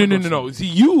don't wanna go to the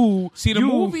See, See, the you-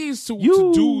 movies to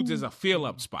you- dudes is a feel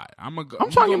up spot. I'm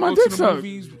trying to get my dick sucked.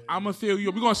 I'm gonna feel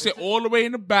you. We're gonna sit all the way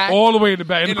in the back, all the way in the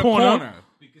back, in the corner.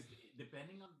 Because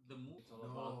depending on the movie, it's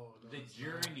all about the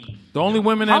journey. The only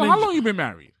women How that long you been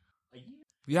married?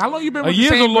 Yeah, how long you been a with the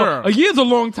year's same girl? a year's a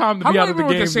long time to How be long out you of the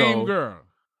been game. with the same though. girl?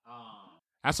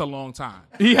 That's a long time.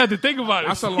 He had to think about it.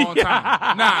 That's a long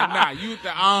time. Nah. You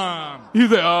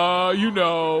He's like, you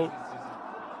know.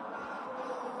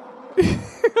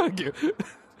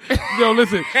 Yo,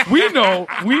 listen. We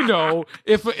know.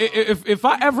 If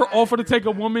I ever offer to take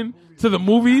a woman to the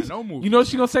movies, No movie. you know what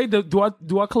she gonna say? Do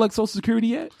I collect Social Security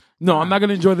yet? No, I'm not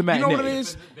gonna enjoy the You matinee. know what it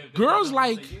is? Girls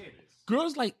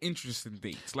like interesting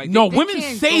dates. Like No, they women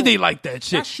can't say go- they like that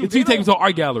shit. That's true. Until you They take them to an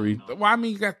art gallery. Well, I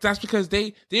mean, that's because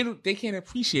they can't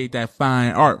appreciate that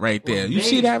fine art right there. You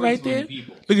see that right there?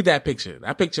 Look at that picture.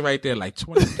 That picture right there, like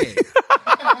 20K.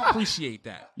 Appreciate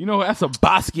that. You know, that's a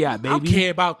Basquiat, I don't baby.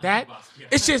 care about that.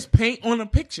 It's just paint on a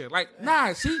picture. Like,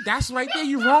 nah, see, that's right there.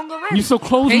 You wrong already. You so Paint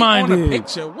close-minded. on a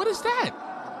picture. What is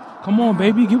that? Come on,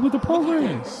 baby, get with the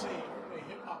program.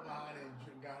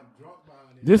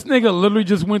 This nigga literally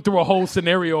just went through a whole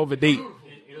scenario of a date. It's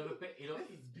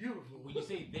beautiful. When you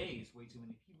say they, it's way too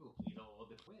many people. You know, all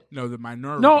the quit. No, the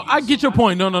minority. No, I get your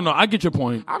point. No, I get your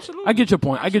point. Absolutely. I get your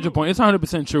point. It's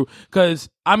 100% true. Because,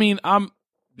 I mean, There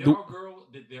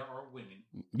are women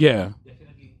yeah,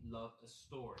 definitely love a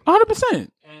story. 100%.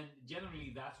 And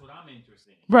generally, that's what I'm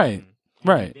interested in. Right,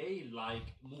 right. They like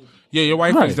movies. Yeah, your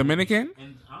wife Right. is Dominican?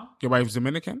 And, Your wife's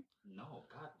Dominican? No,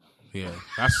 God, no. Yeah,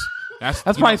 that's That's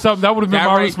you probably know, something that would have been that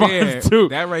my right response there, too.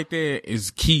 That right there is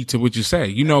key to what you say.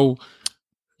 You know,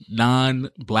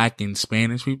 non-black and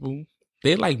Spanish people,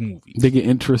 they like movies. They get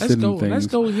interested Let's go. in things. Let's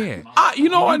go here. You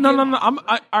know what? No. All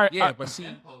right. Yeah, but see.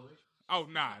 Oh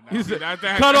nah. He See, said, that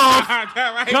cut off.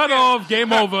 that right Cut there. off.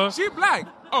 Game over. She black.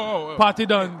 Oh. Party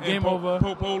done. And Game over.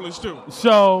 Polish too.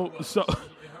 So.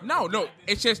 No.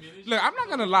 It's just look. I'm not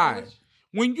gonna lie.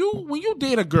 When you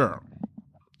date a girl,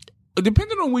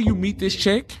 depending on where you meet this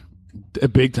chick, A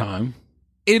big time.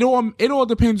 it all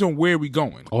depends on where we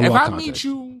going. All If about I meet context.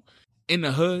 you in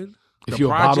the hood, If the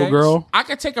you're a bottle projects, girl? I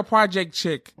could take a project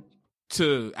chick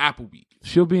to Applebee's.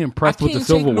 She'll be I impressed with can't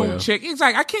the take silverware. no chick. It's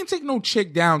like I can't take no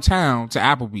chick downtown to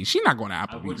Applebee's. She's not going to I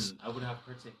Applebee's. wouldn't. I would have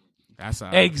her take me. That's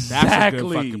a Exactly.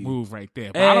 good fucking move right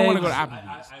there. But I don't want to go to I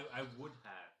Applebee's. would have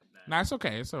that. Nah, it's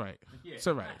okay. It's all right. It's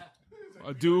all right.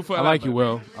 A dude for I like you,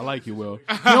 Will. I like you, Will.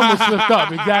 He almost slipped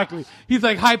up. Exactly. He's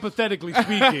like, hypothetically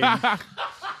speaking.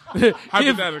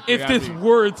 Hypothetically, if I this mean.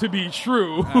 were to be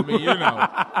true, I mean, you know,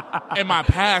 in my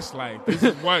past life, this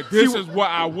is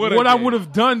what I would have. what I would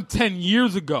have done 10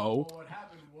 years ago.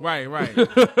 Right.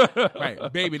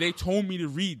 Baby, they told me to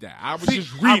read that. I was See,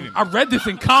 just reading. I read this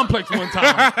in Complex one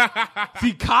time.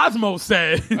 See, Cosmo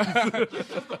said,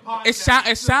 It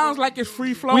sounds like it's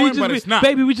free flowing, but it's not.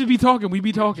 Baby, we just be talking. We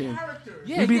be talking.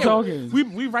 Yeah, we be yeah. talking.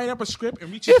 We write up a script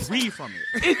and we just read from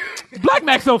it. Black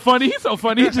Mac's so funny. He's so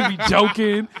funny. He just be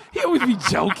joking. He always be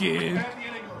joking.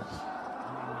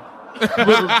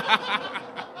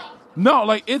 No,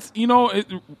 like it's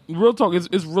real talk.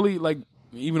 It's really like,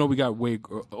 even though we got way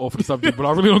off the subject, but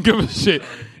I really don't give a shit.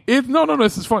 It's no.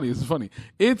 This is funny.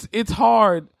 It's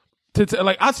hard to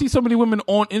like. I see so many women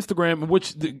on Instagram,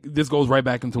 which this goes right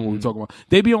back into what we're talking about.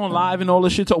 They be on live and all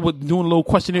this shit, doing little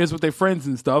questionnaires with their friends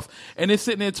and stuff, and they're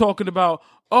sitting there talking about,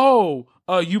 you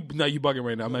bugging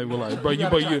right now. I'm not even lying, bro.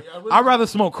 I'd rather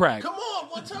smoke crack. Come on,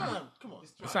 one time. Come on.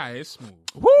 It's smooth.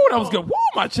 Woo, that was good. Woo,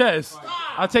 my chest.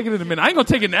 I'll take it in a minute. I ain't gonna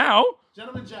take it now.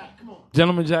 Gentleman Jack, come on.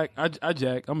 Gentleman Jack, I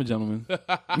Jack. I'm a gentleman.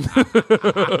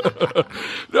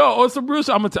 No, or some real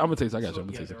shit. I'm gonna taste. I got you. I'm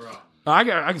gonna taste it. I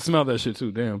can smell that shit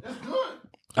too. Damn.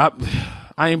 That's good.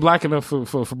 I ain't black enough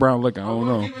for brown liquor. I don't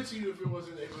know. I'll give it to you if it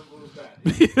wasn't bad.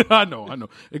 I know.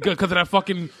 Because of that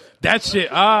fucking that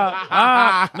shit.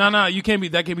 No, you can't be.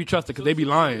 That can't be trusted because they be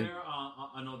lying.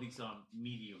 I know these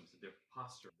mediums, they're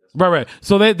posture. Right.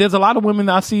 So there's a lot of women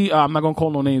that I see. I'm not gonna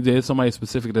call no names. There's somebody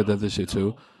specific that does this shit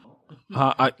too.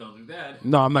 Don't do that.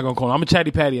 No, I'm not gonna call him. I'm a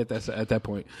chatty patty at that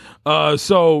point.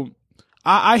 So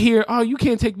I hear, you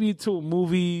can't take me to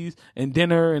movies and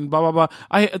dinner and blah blah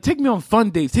blah. Take me on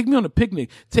fun dates. Take me on a picnic.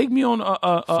 Take me on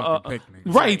picnic.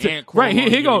 Right. Here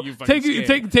you go. Take me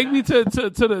to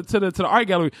the art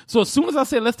gallery. So as soon as I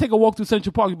say let's take a walk through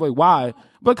Central Park, you're like, why?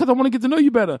 Because I want to get to know you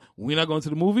better. We're not going to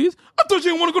the movies. I thought you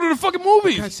didn't want to go to the fucking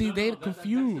movies. Because see, they're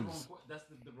confused. That's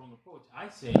the wrong approach. I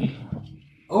say,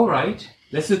 all right,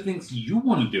 let's do things you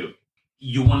want to do.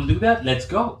 You want to do that? Let's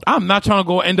go. I'm not trying to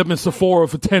go end up in Sephora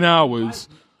for 10 hours.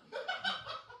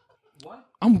 What?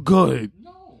 I'm good.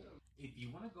 No. If you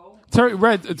want to go. Turn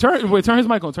his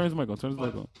mic on. Turn his mic on. I've been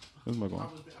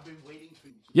waiting for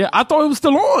you. Yeah, I thought it was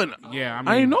still on. Yeah,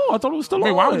 I didn't know. I thought it was still on.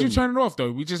 Wait, why would you turn it off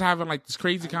though? We just having like this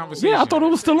crazy conversation. Yeah, I thought it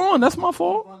was still on. That's my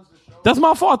fault. That's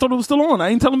my fault. I thought it was still on. I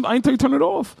ain't tell you to turn it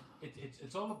off.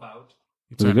 It's all about.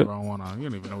 You turned the wrong one on. You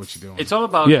don't even know what you're doing. It's all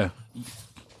about. Yeah.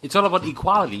 It's all about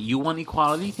equality. You want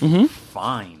equality?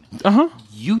 Fine.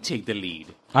 You take the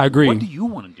lead. I agree. What do you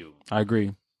want to do? I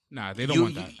agree. Nah, they don't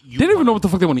want that. They don't even know what the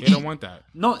fuck they want to eat. They don't want that.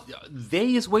 No,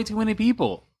 they is way too many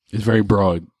people. It's very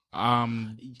broad.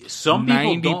 Some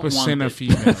people don't want 90% of it.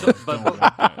 females.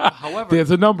 However, There's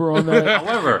a number on that.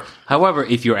 However,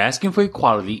 if you're asking for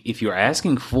equality, if you're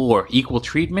asking for equal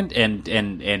treatment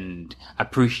and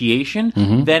appreciation,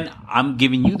 then I'm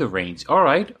giving you the reins. All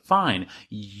right, fine.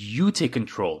 You take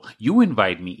control. You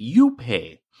invite me. You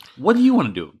pay. What do you want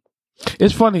to do?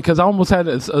 It's funny because I almost had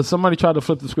somebody try to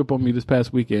flip the script on me this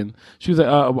past weekend. She was like,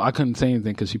 I couldn't say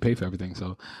anything because she paid for everything,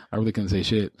 so I really couldn't say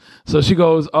shit. So she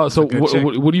goes, so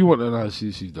what do you want? No,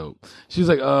 she's dope. She's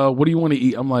like, what do you want to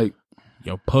eat? I'm like,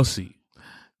 yo, pussy.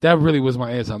 That really was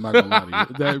my answer. I'm not gonna lie to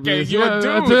you. That Okay, really, you're a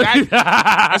dude.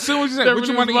 As soon as you said, that what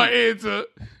you really want was to my eat? answer.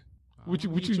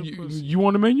 You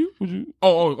want a menu?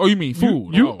 Oh, you mean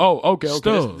food? Okay.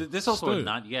 Still. This also is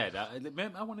not yet.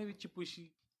 I want to eat your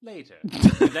pussy later. Did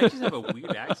that just have a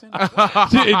weird accent?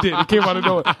 It did. It came out of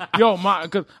nowhere. Yo,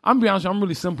 because I'm be honest, I'm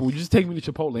really simple. You just take me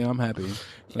to Chipotle, I'm happy.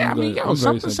 Yeah, I'm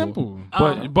something simple.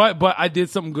 But I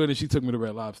did something good, and she took me to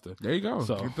Red Lobster. There you go.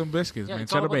 So. Get them biscuits, man.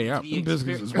 It's Shut all the bay about up. the Them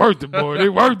biscuits is experience. worth it, boy. They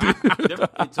worth it.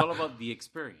 It's all about the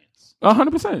experience.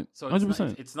 100%. So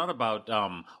 100%. it's not about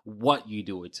what you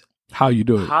do. It's How you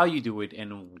do it. how you do it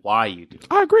and why you do it.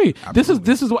 I agree. This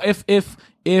is what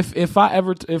if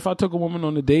I took a woman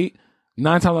on a date,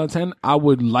 9 times out of 10, I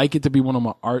would like it to be one of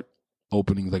my art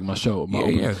openings, like my show.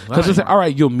 Because it's like, all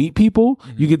right, you'll meet people,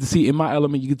 you get to see in my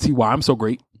element, you get to see why I'm so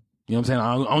great. You know what I'm saying?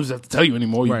 I don't just have to tell you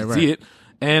anymore. You can see it,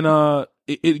 and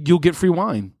you'll get free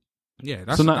wine. Yeah,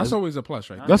 that's always a plus,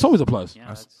 right? That's always a plus.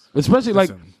 Yeah, Especially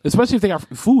especially if they got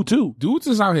food too. Dudes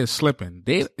is out here slipping.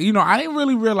 I didn't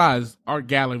really realize art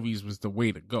galleries was the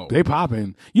way to go. They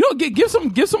popping. Give some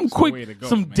quick way to go,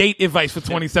 some man. date advice for That's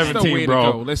the way 2017, to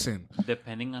bro. go. Listen,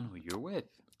 depending on who you're with.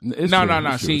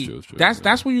 no. See,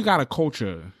 that's where you got to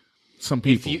culture some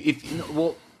people.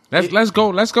 Let's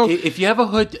go. If you have a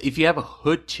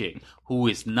hood chick who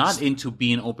is not into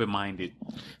being open minded,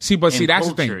 That's the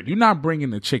cultured. thing. You're not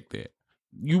bringing the chick there.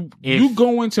 You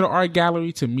go into the art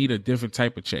gallery to meet a different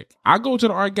type of chick. I go to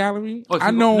the art gallery. But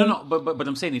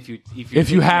I'm saying if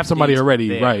you have somebody already,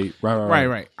 there, right.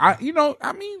 I'm going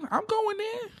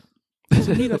there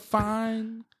to meet a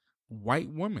fine white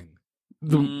woman.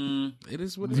 It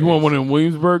is what it is. You want one of them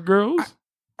Williamsburg girls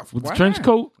with the trench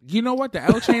coat? You know what? The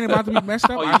L chain about to be messed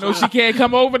up. I know she can't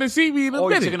come over to see me in a you're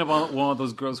minute. talking about one of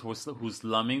those girls who's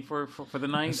slumming for the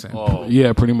night? Listen. Oh.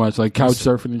 Yeah, pretty much like couch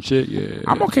surfing and shit. Yeah,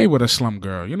 I'm okay with a slum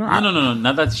girl. No,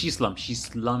 not that she's slum. She's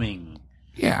slumming.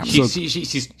 Yeah,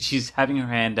 she's having her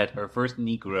hand at her first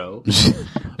Negro.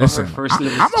 Listen, her first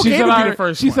I'm okay to be the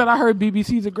first She one. said, "I heard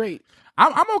BBCs are great."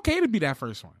 I'm okay to be that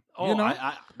first one. Oh, You know?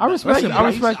 I respect Listen, I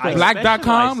respect that.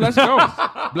 Black.com, let's go.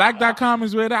 Black.com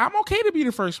is where I'm okay to be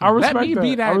the first one. I respect Let me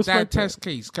be that. I that respect test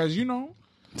case, because you know.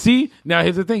 See, now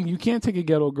here's the thing: you can't take a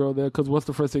ghetto girl there because what's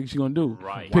the first thing she's gonna do?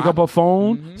 Right. Pick up her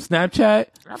phone, Snapchat,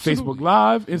 Absolutely. Facebook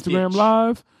Live, Instagram Bitch.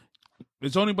 Live.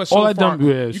 It's only but All so that far. dumb-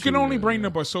 yeah, You can sure, only yeah, bring yeah.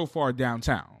 them but so far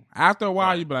downtown. After a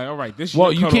while, you be like, all right, this.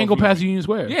 Well, your you can't go cutoff past limit. Union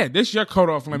Square. Yeah, this is your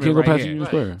cutoff limit. You can't go right past here. Union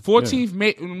Square. 14th,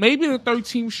 maybe the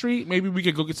 13th Street. Maybe we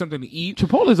could go get something to eat.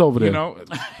 Chipotle's over there. You know,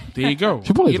 there you go.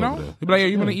 Chipotle's you know, over there. you be like, yo,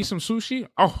 you want to eat some sushi?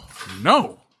 Oh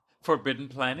no, Forbidden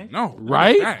Planet. no,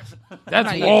 Right? What is that? That's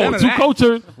Not eating none whoa, of too that.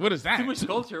 cultured. What is that? Too much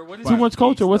culture. What is Too much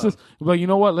culture. What's this? this? Like, you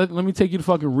know what? Let me take you to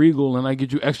fucking Regal and I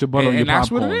get you extra butter on your And that's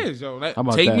popcorn. what it is, yo. How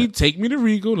about take that? me to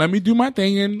Regal. Let me do my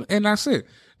thing, and that's it.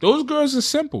 Those girls are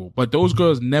simple, but those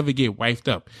girls never get wifed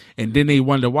up, and then they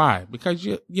wonder why. Because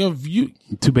your view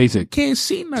Too basic. can't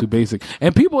see Too nothing. basic.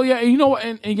 And people, yeah, you know what?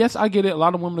 And yes, I get it. A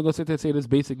lot of women are gonna sit there and say there's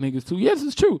basic niggas too. Yes,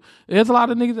 it's true. There's a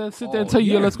lot of niggas that sit there and tell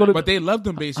you, yeah, let's go to. But they love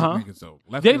them basic niggas though.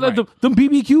 Left They and love right. them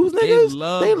BBQs They niggas.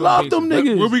 love They love them basic.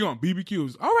 niggas. Where we going?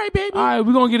 BBQs. All right, baby. All right,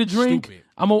 we're gonna get a drink. Stupid.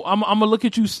 I'm gonna look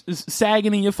at you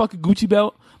sagging in your fucking Gucci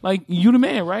belt. Like, you the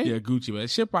man, right? Yeah, Gucci, but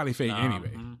that shit probably fake anyway.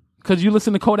 Because you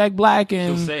listen to Kodak Black She'll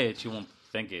and say it. She won't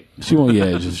think it. she won't. Yeah,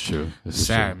 it's just true. It's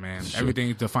Sad, true. man. It's true.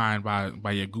 Everything's defined by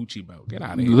your Gucci belt. Get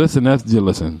out of here. Listen,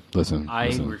 listen. I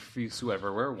listen. refuse to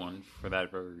ever wear one for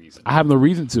that very reason. I have no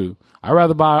reason to. I'd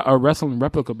rather buy a wrestling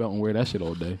replica belt and wear that shit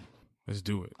all day. Let's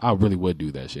do it. I really would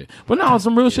do that shit. But no,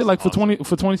 some real shit. Like for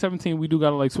 2017, we do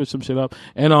gotta like switch some shit up.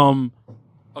 And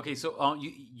Okay, so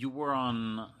you were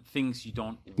on things you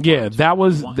don't. yeah, want. that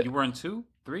was You were on 2,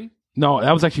 3. no,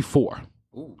 that was actually 4.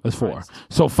 Ooh, That's 4. Christ.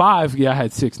 So 5, yeah, I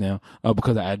had 6 now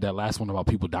because I had that last one about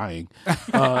people dying.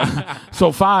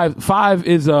 So 5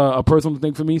 is a personal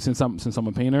thing for me since I'm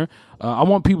a painter. I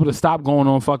want people to stop going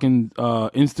on fucking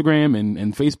Instagram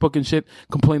and Facebook and shit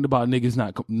complaining about niggas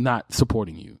not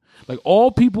supporting you. Like,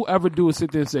 all people ever do is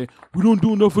sit there and say, we don't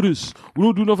do enough of this, we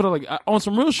don't do enough of that. Like, on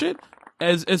some real shit.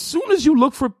 As soon as you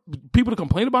look for people to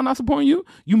complain about not supporting you,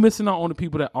 you missing out on the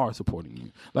people that are supporting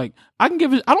you. Like, I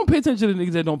don't pay attention to the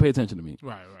niggas that don't pay attention to me.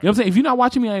 Right. You know what I'm saying? If you're not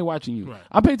watching me, I ain't watching you. Right.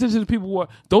 I pay attention to people who are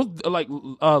those like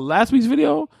last week's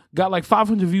video got like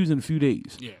 500 views in a few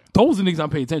days. Yeah. Those are the niggas I'm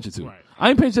paying attention to. Right. I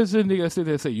ain't paying attention to the niggas that sit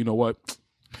there and say, you know what?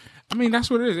 I mean, that's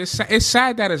what it is. It's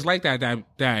sad that it's like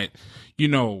that you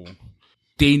know,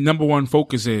 the number one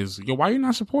focus is, yo, why you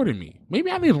not supporting me? Maybe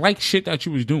I didn't like shit that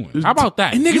you was doing. How about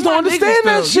that? And niggas You don't my understand nigga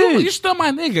that still. shit. You still my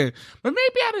nigga. But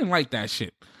maybe I didn't like that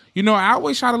shit. You know, I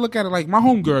always try to look at it like my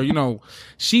homegirl, you know,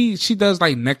 she does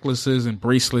like necklaces and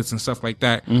bracelets and stuff like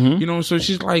that. Mm-hmm. You know, so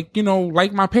she's like, you know,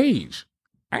 like my page.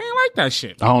 I ain't like that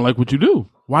shit. I don't like what you do.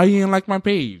 Why you ain't like my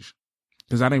page?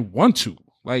 Because I didn't want to.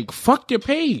 Like, fuck your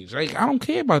page. Like, I don't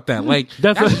care about that. Like,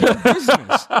 That's that's a- your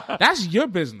business. That's your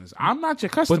business. I'm not your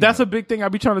customer. But that's a big thing I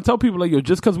be trying to tell people. Like, yo,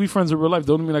 just because we friends in real life,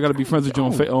 don't mean I got to be friends with you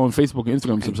on Facebook and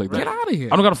Instagram and stuff like that. Get outta here.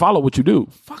 I don't got to follow what you do.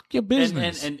 fuck your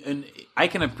business. And I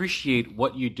can appreciate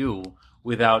what you do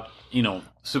without,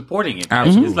 supporting it.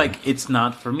 Absolutely. It's like, it's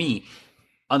not for me.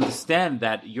 Understand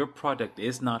that your product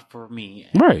is not for me.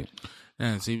 Right.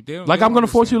 Yeah, see, they don't- Like, they I'm don't going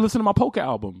to force you to understand. listen to my polka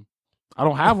album. I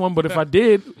don't have one, but if I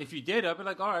did, If you did, I'd be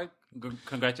like, all right,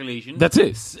 congratulations. that's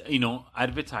it.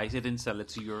 Advertise it and sell it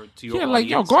to your Yeah, like,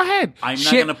 yo, audience. go ahead. I'm not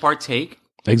Shit. going to partake.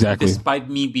 Exactly. Despite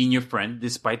me being your friend,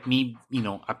 despite me,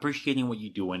 appreciating what you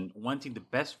do and wanting the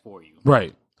best for you.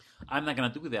 Right. I'm not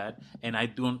gonna do that, and I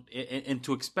don't. And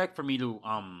to expect for me to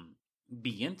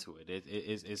be into it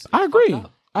is I agree. fucked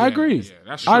up. I agree. Yeah,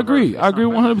 that's I true. agree. I agree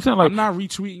 100%. Like, I'm not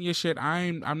retweeting your shit.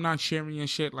 I'm not sharing your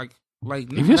shit. Like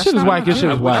If your shit is whack, your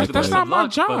shit is whack. That's Like- not my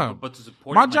But- job. But to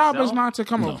support My it job myself, is not to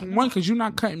come up one because you're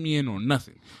not cutting me in on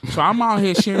nothing. So I'm out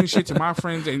here sharing shit to my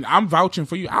friends and I'm vouching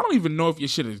for you. I don't even know if your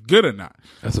shit is good or not.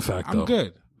 that's a fact, I'm though.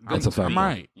 good. That's a fact, I'm though. all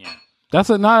right. Yeah. That's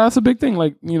a big thing.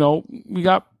 Like, we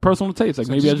got personal taste. Like,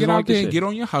 So maybe I just just get don't out like there this and shit. get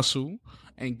on your hustle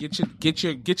and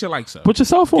get your likes up. Put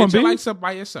yourself on, Get your B. likes up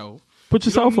by yourself. Put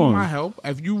yourself You don't need my on. help.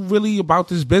 If you really about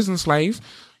this business life,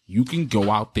 you can go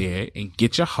out there and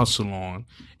get your hustle on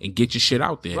and get your shit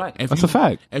out there. Right. If That's you- a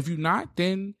fact. If you not,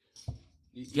 then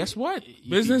guess what?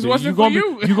 Business You wasn't for gonna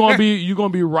you. be, you gonna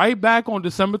be right back on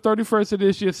December 31st of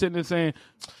this year, sitting there saying,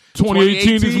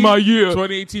 2018 is my year.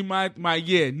 2018 my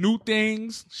year. New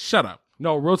things. Shut up.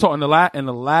 No, real talk. And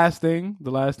the last thing,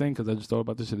 because I just thought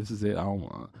about this shit. This is it. I don't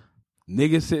want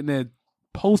niggas sitting there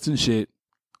posting shit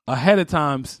ahead of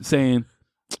time saying,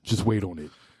 just wait on it.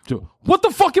 What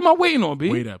the fuck am I waiting on, B?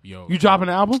 Wait up, yo. You dropping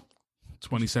an album?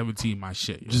 2017, my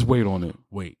shit. Yo. Just wait on it.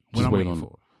 wait. What just I'm wait waiting on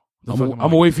for? I'm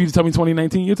gonna wait for you to tell me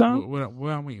 2019 your time. What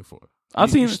I'm waiting for? I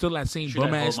seen you still that same Should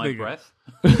bum I hold ass my nigga. breath?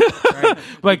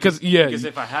 Like, because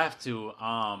if I have to,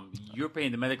 you're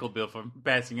paying the medical bill for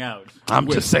passing out. I'm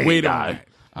just saying, wait on guy. that.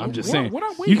 I'm just What- saying. what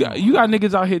I wait You got on?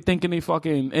 niggas out here thinking they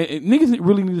fucking and niggas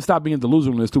really need to stop being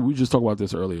delusional in this too. We just talked about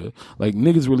this earlier. Like,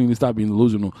 niggas really need to stop being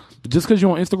delusional. Just because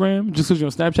you're on Instagram, just because you're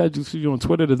on Snapchat, just because you're on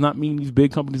Twitter, does not mean these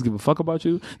big companies give a fuck about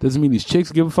you. Doesn't mean these chicks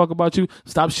give a fuck about you.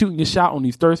 Stop shooting your shot on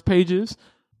these thirst pages.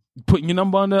 Putting your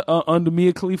number under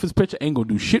Mia Khalifa's picture ain't gonna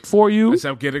do shit for you.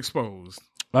 Except get exposed.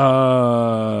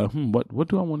 What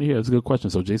do I want to hear? That's a good question.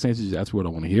 So Jay Sanchez just asked what I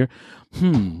want to hear.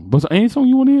 But any song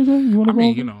you want to hear, Jay? You want to I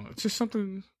mean, go? you know, it's just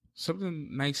something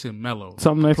nice and mellow.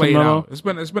 Something nice and Played mellow? out. It's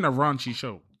been a raunchy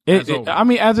show. as always. I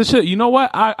mean, as it should. You know what?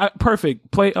 I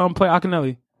perfect. Play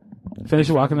Akinelli. Finish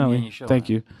with Akinelli. Thank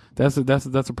you. That's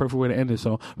a perfect way to end it.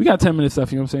 So we got 10 minutes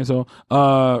left. You know what I'm saying?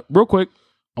 So real quick,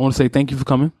 I want to say thank you for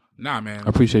coming. Nah, man. I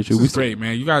appreciate you. This is great,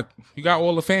 man. You got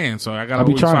all the fans, so I gotta I'll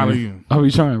be always follow trying. you. I'll be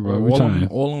trying, bro. We're trying.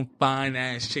 All them fine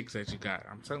ass chicks that you got.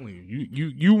 I'm telling you,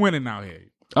 you winning out here.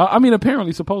 I mean,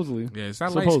 apparently, supposedly. Yeah, it's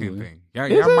that light skin thing.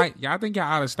 Y'all think y'all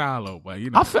out of style though, but you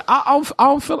know. I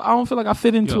don't feel like I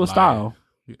fit into You're a style.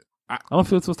 I- I don't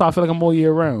feel into a style. I feel like I'm all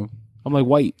year round. I'm like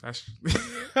white. That's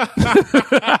I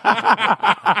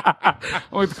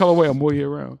like the colorway. I'm all year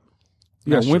round.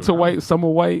 Yeah, That's winter true. white, summer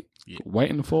white, Yeah. white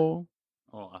in the fall.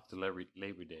 Oh, after Labor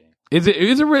Day. Is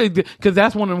it really? Because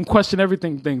that's one of them question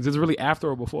everything things. Is it really after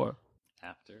or before?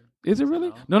 After. Is it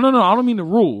really? No. I don't mean the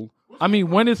rule. I mean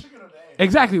when is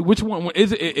exactly which one? When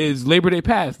is it? Is Labor Day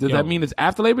past? Does Yo. that mean it's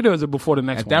after Labor Day or is it before the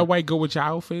next if one? that white go with your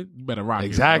outfit, you better rock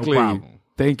Exactly. it. No problem.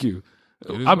 Thank you.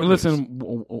 It is I mean, what it listen,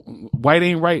 white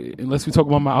ain't right unless we talk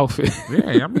about my outfit.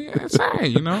 Yeah, I mean, it's all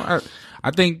right, you know. I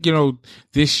think, you know,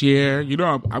 this year, you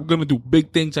know, I'm gonna do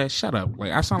big things. Shut up,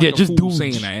 like I sound like just a fool do-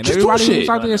 saying that, and just do everybody shit. who's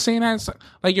out there saying that,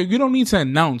 like, yo, you don't need to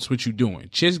announce what you're doing.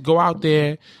 Just go out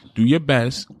there, do your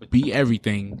best, be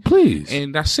everything, Please.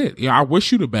 and that's it. Yeah, I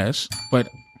wish you the best, but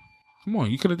come on,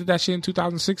 you could have did that shit in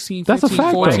 2016. That's a 15, fact,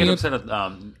 I 14. get upset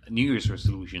at New Year's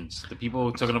resolutions. The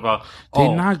people talking about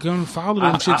They're not gonna follow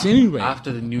them shits anyway.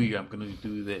 After the New Year, I'm gonna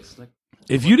do this. Like,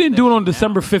 If you didn't do it on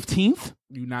December 15th,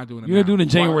 You're not doing it. you're gonna do it on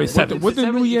January what 7th. what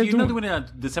the New Year You're not doing? doing it on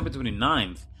December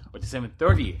 29th or December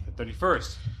 30th or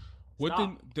 31st. What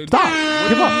the Stop. What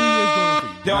Give the up. New Year's doing for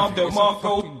you? Nothing. It's a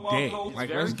fucking day. Like,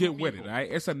 let's get with it, all right?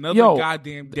 It's another Yo,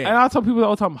 goddamn day. And I tell people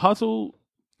all the time, hustle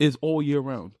is all year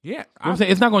round. Yeah, You know what I'm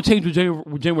saying? It's not going to change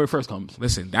when January 1st comes.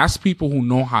 listen, that's people who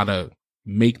know how to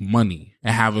make money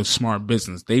and have a smart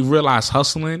business. They realize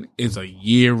hustling is a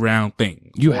year-round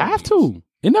thing. You have to.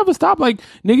 It never stop. Like,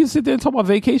 niggas sit there and talk about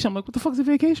vacation. I'm like, what the fuck is a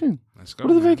vacation? Let's go.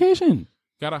 What is a man. vacation?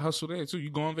 Gotta hustle there too. You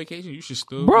go on vacation, you should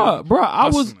still, Bruh, be I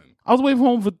was hustling. away from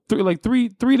home for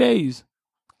three days.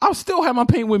 I still have my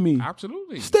paint with me.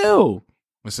 Absolutely. Still.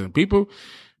 Listen, people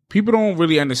don't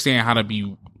really understand how to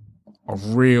be a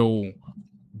real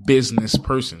business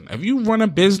person. If you run a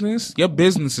business, your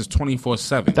business is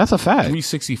 24/7. That's a fact.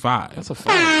 365. That's a fact.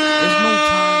 There's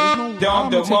no time. There's no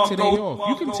time to take today off.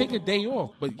 You can take a day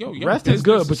off, but yo, your Rest is business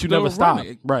good, but you still never stop.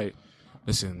 running. Right.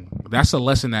 Listen, that's a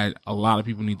lesson that a lot of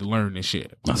people need to learn this year.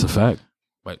 That's a fact.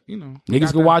 But you know,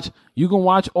 Niggas can watch. You can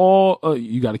watch all.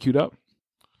 You got it queued up.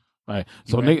 All right.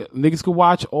 So You niggas can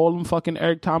watch all them fucking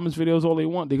Eric Thomas videos all they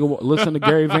want. They can listen to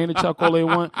Gary Vaynerchuk all they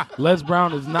want. Les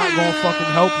Brown is not gonna fucking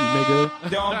help you,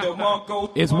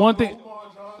 nigga. It's one thing.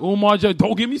 Umar J.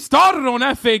 Don't get me started on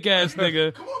that fake ass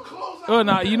nigga.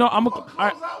 Nah, you know I'm all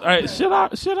right. Should I?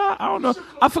 I don't know.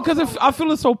 I feel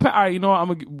it's so. All right, you know what? I'm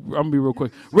gonna be real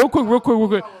quick.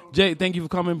 Jay, thank you for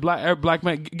coming. Black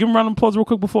man, give him a round of applause real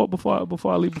quick before I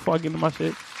leave. Before I get into my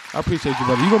shit. I appreciate you,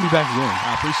 brother. You gonna be back again.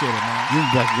 I appreciate it, man. You'll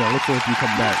be back again. I look forward to you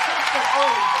coming back.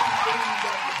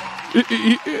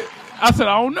 I said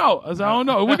I don't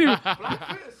know. What do you?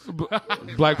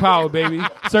 Black Power, baby.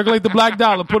 Circulate the black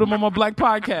dollar. Put him on my black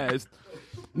podcast.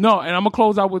 No, and I'm gonna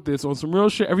close out with this on some real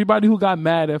shit. Everybody who got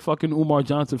mad at fucking Umar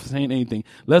Johnson for saying anything,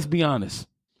 let's be honest.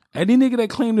 Any nigga that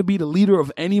claimed to be the leader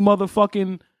of any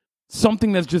motherfucking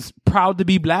something that's just proud to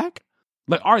be black,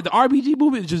 like the RBG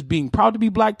movement is just being proud to be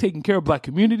black, taking care of black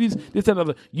communities, this and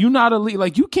other. You not a leader.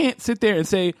 Like, you can't sit there and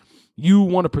say you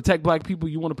want to protect black people,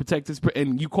 you want to protect this,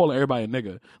 and you call everybody a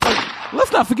nigga. Like,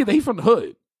 let's not forget that he's from the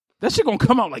hood. That shit gonna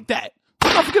come out like that.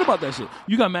 Let's not forget about that shit.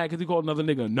 You got mad because he called another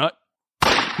nigga a nut.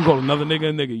 You called another nigga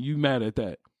a nigga. You mad at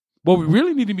that? What we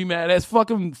really need to be mad at is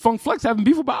fucking Funk Flex having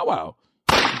beef with Bow Wow.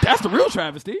 That's the real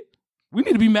travesty. We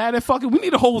need to be mad at we need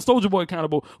to hold Soulja Boy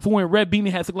accountable for wearing red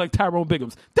beanie hats look like Tyrone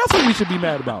Biggums. That's what we should be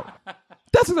mad about.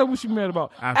 That's what we should be mad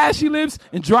about. Absolutely. Ashy lips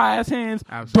and dry ass hands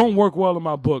don't work well in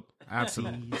my book.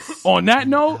 Absolutely. On that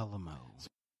note,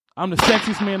 I'm the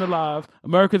sexiest man alive,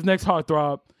 America's next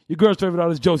heartthrob. Your girl's favorite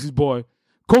artist, Josie's Boy.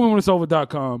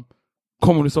 CallMeWhenIt'sOver.com.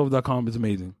 CallMeWhenIt'sOver.com is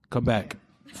amazing. Come back.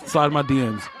 Slide in my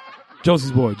DMs.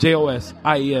 Josie's Boy.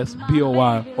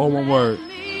 JOSIESBOY. All one word.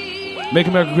 Make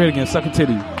America great again. Suck a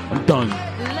titty. I'm done.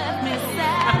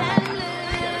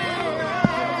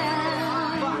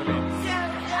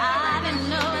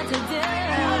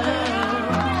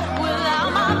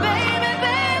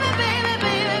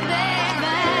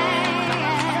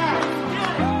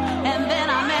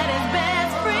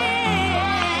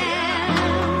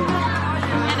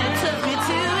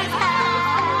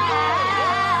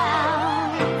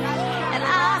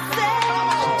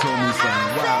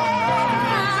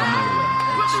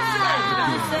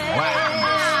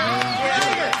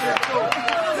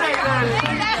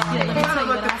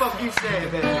 She said,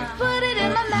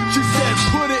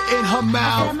 put it in her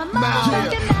mouth,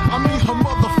 yeah. I mean her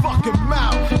motherfucking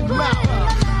mouth.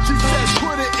 She said,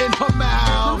 put it in her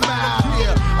mouth,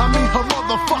 yeah. I mean her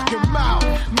motherfucking mouth.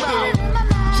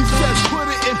 She said, put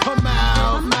it in her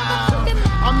mouth, I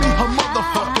mean her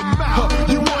motherfucking mouth.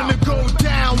 You wanna go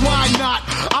down? Why not?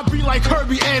 I'll be like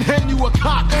Herbie and hand you a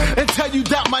cock and tell you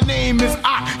that my name is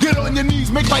Ock. Get on your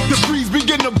knees, make like the breeze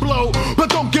begin to blow, but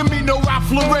don't give me no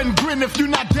Ralph Lauren grin if you're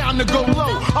not down to go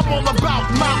low. I'm all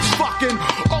about mouth fucking,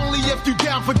 only if you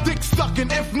down for dick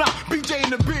sucking. If not, BJ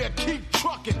and the beer keep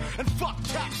trucking and fuck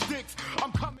chapsticks.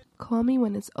 I'm coming. Call me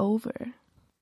when it's over.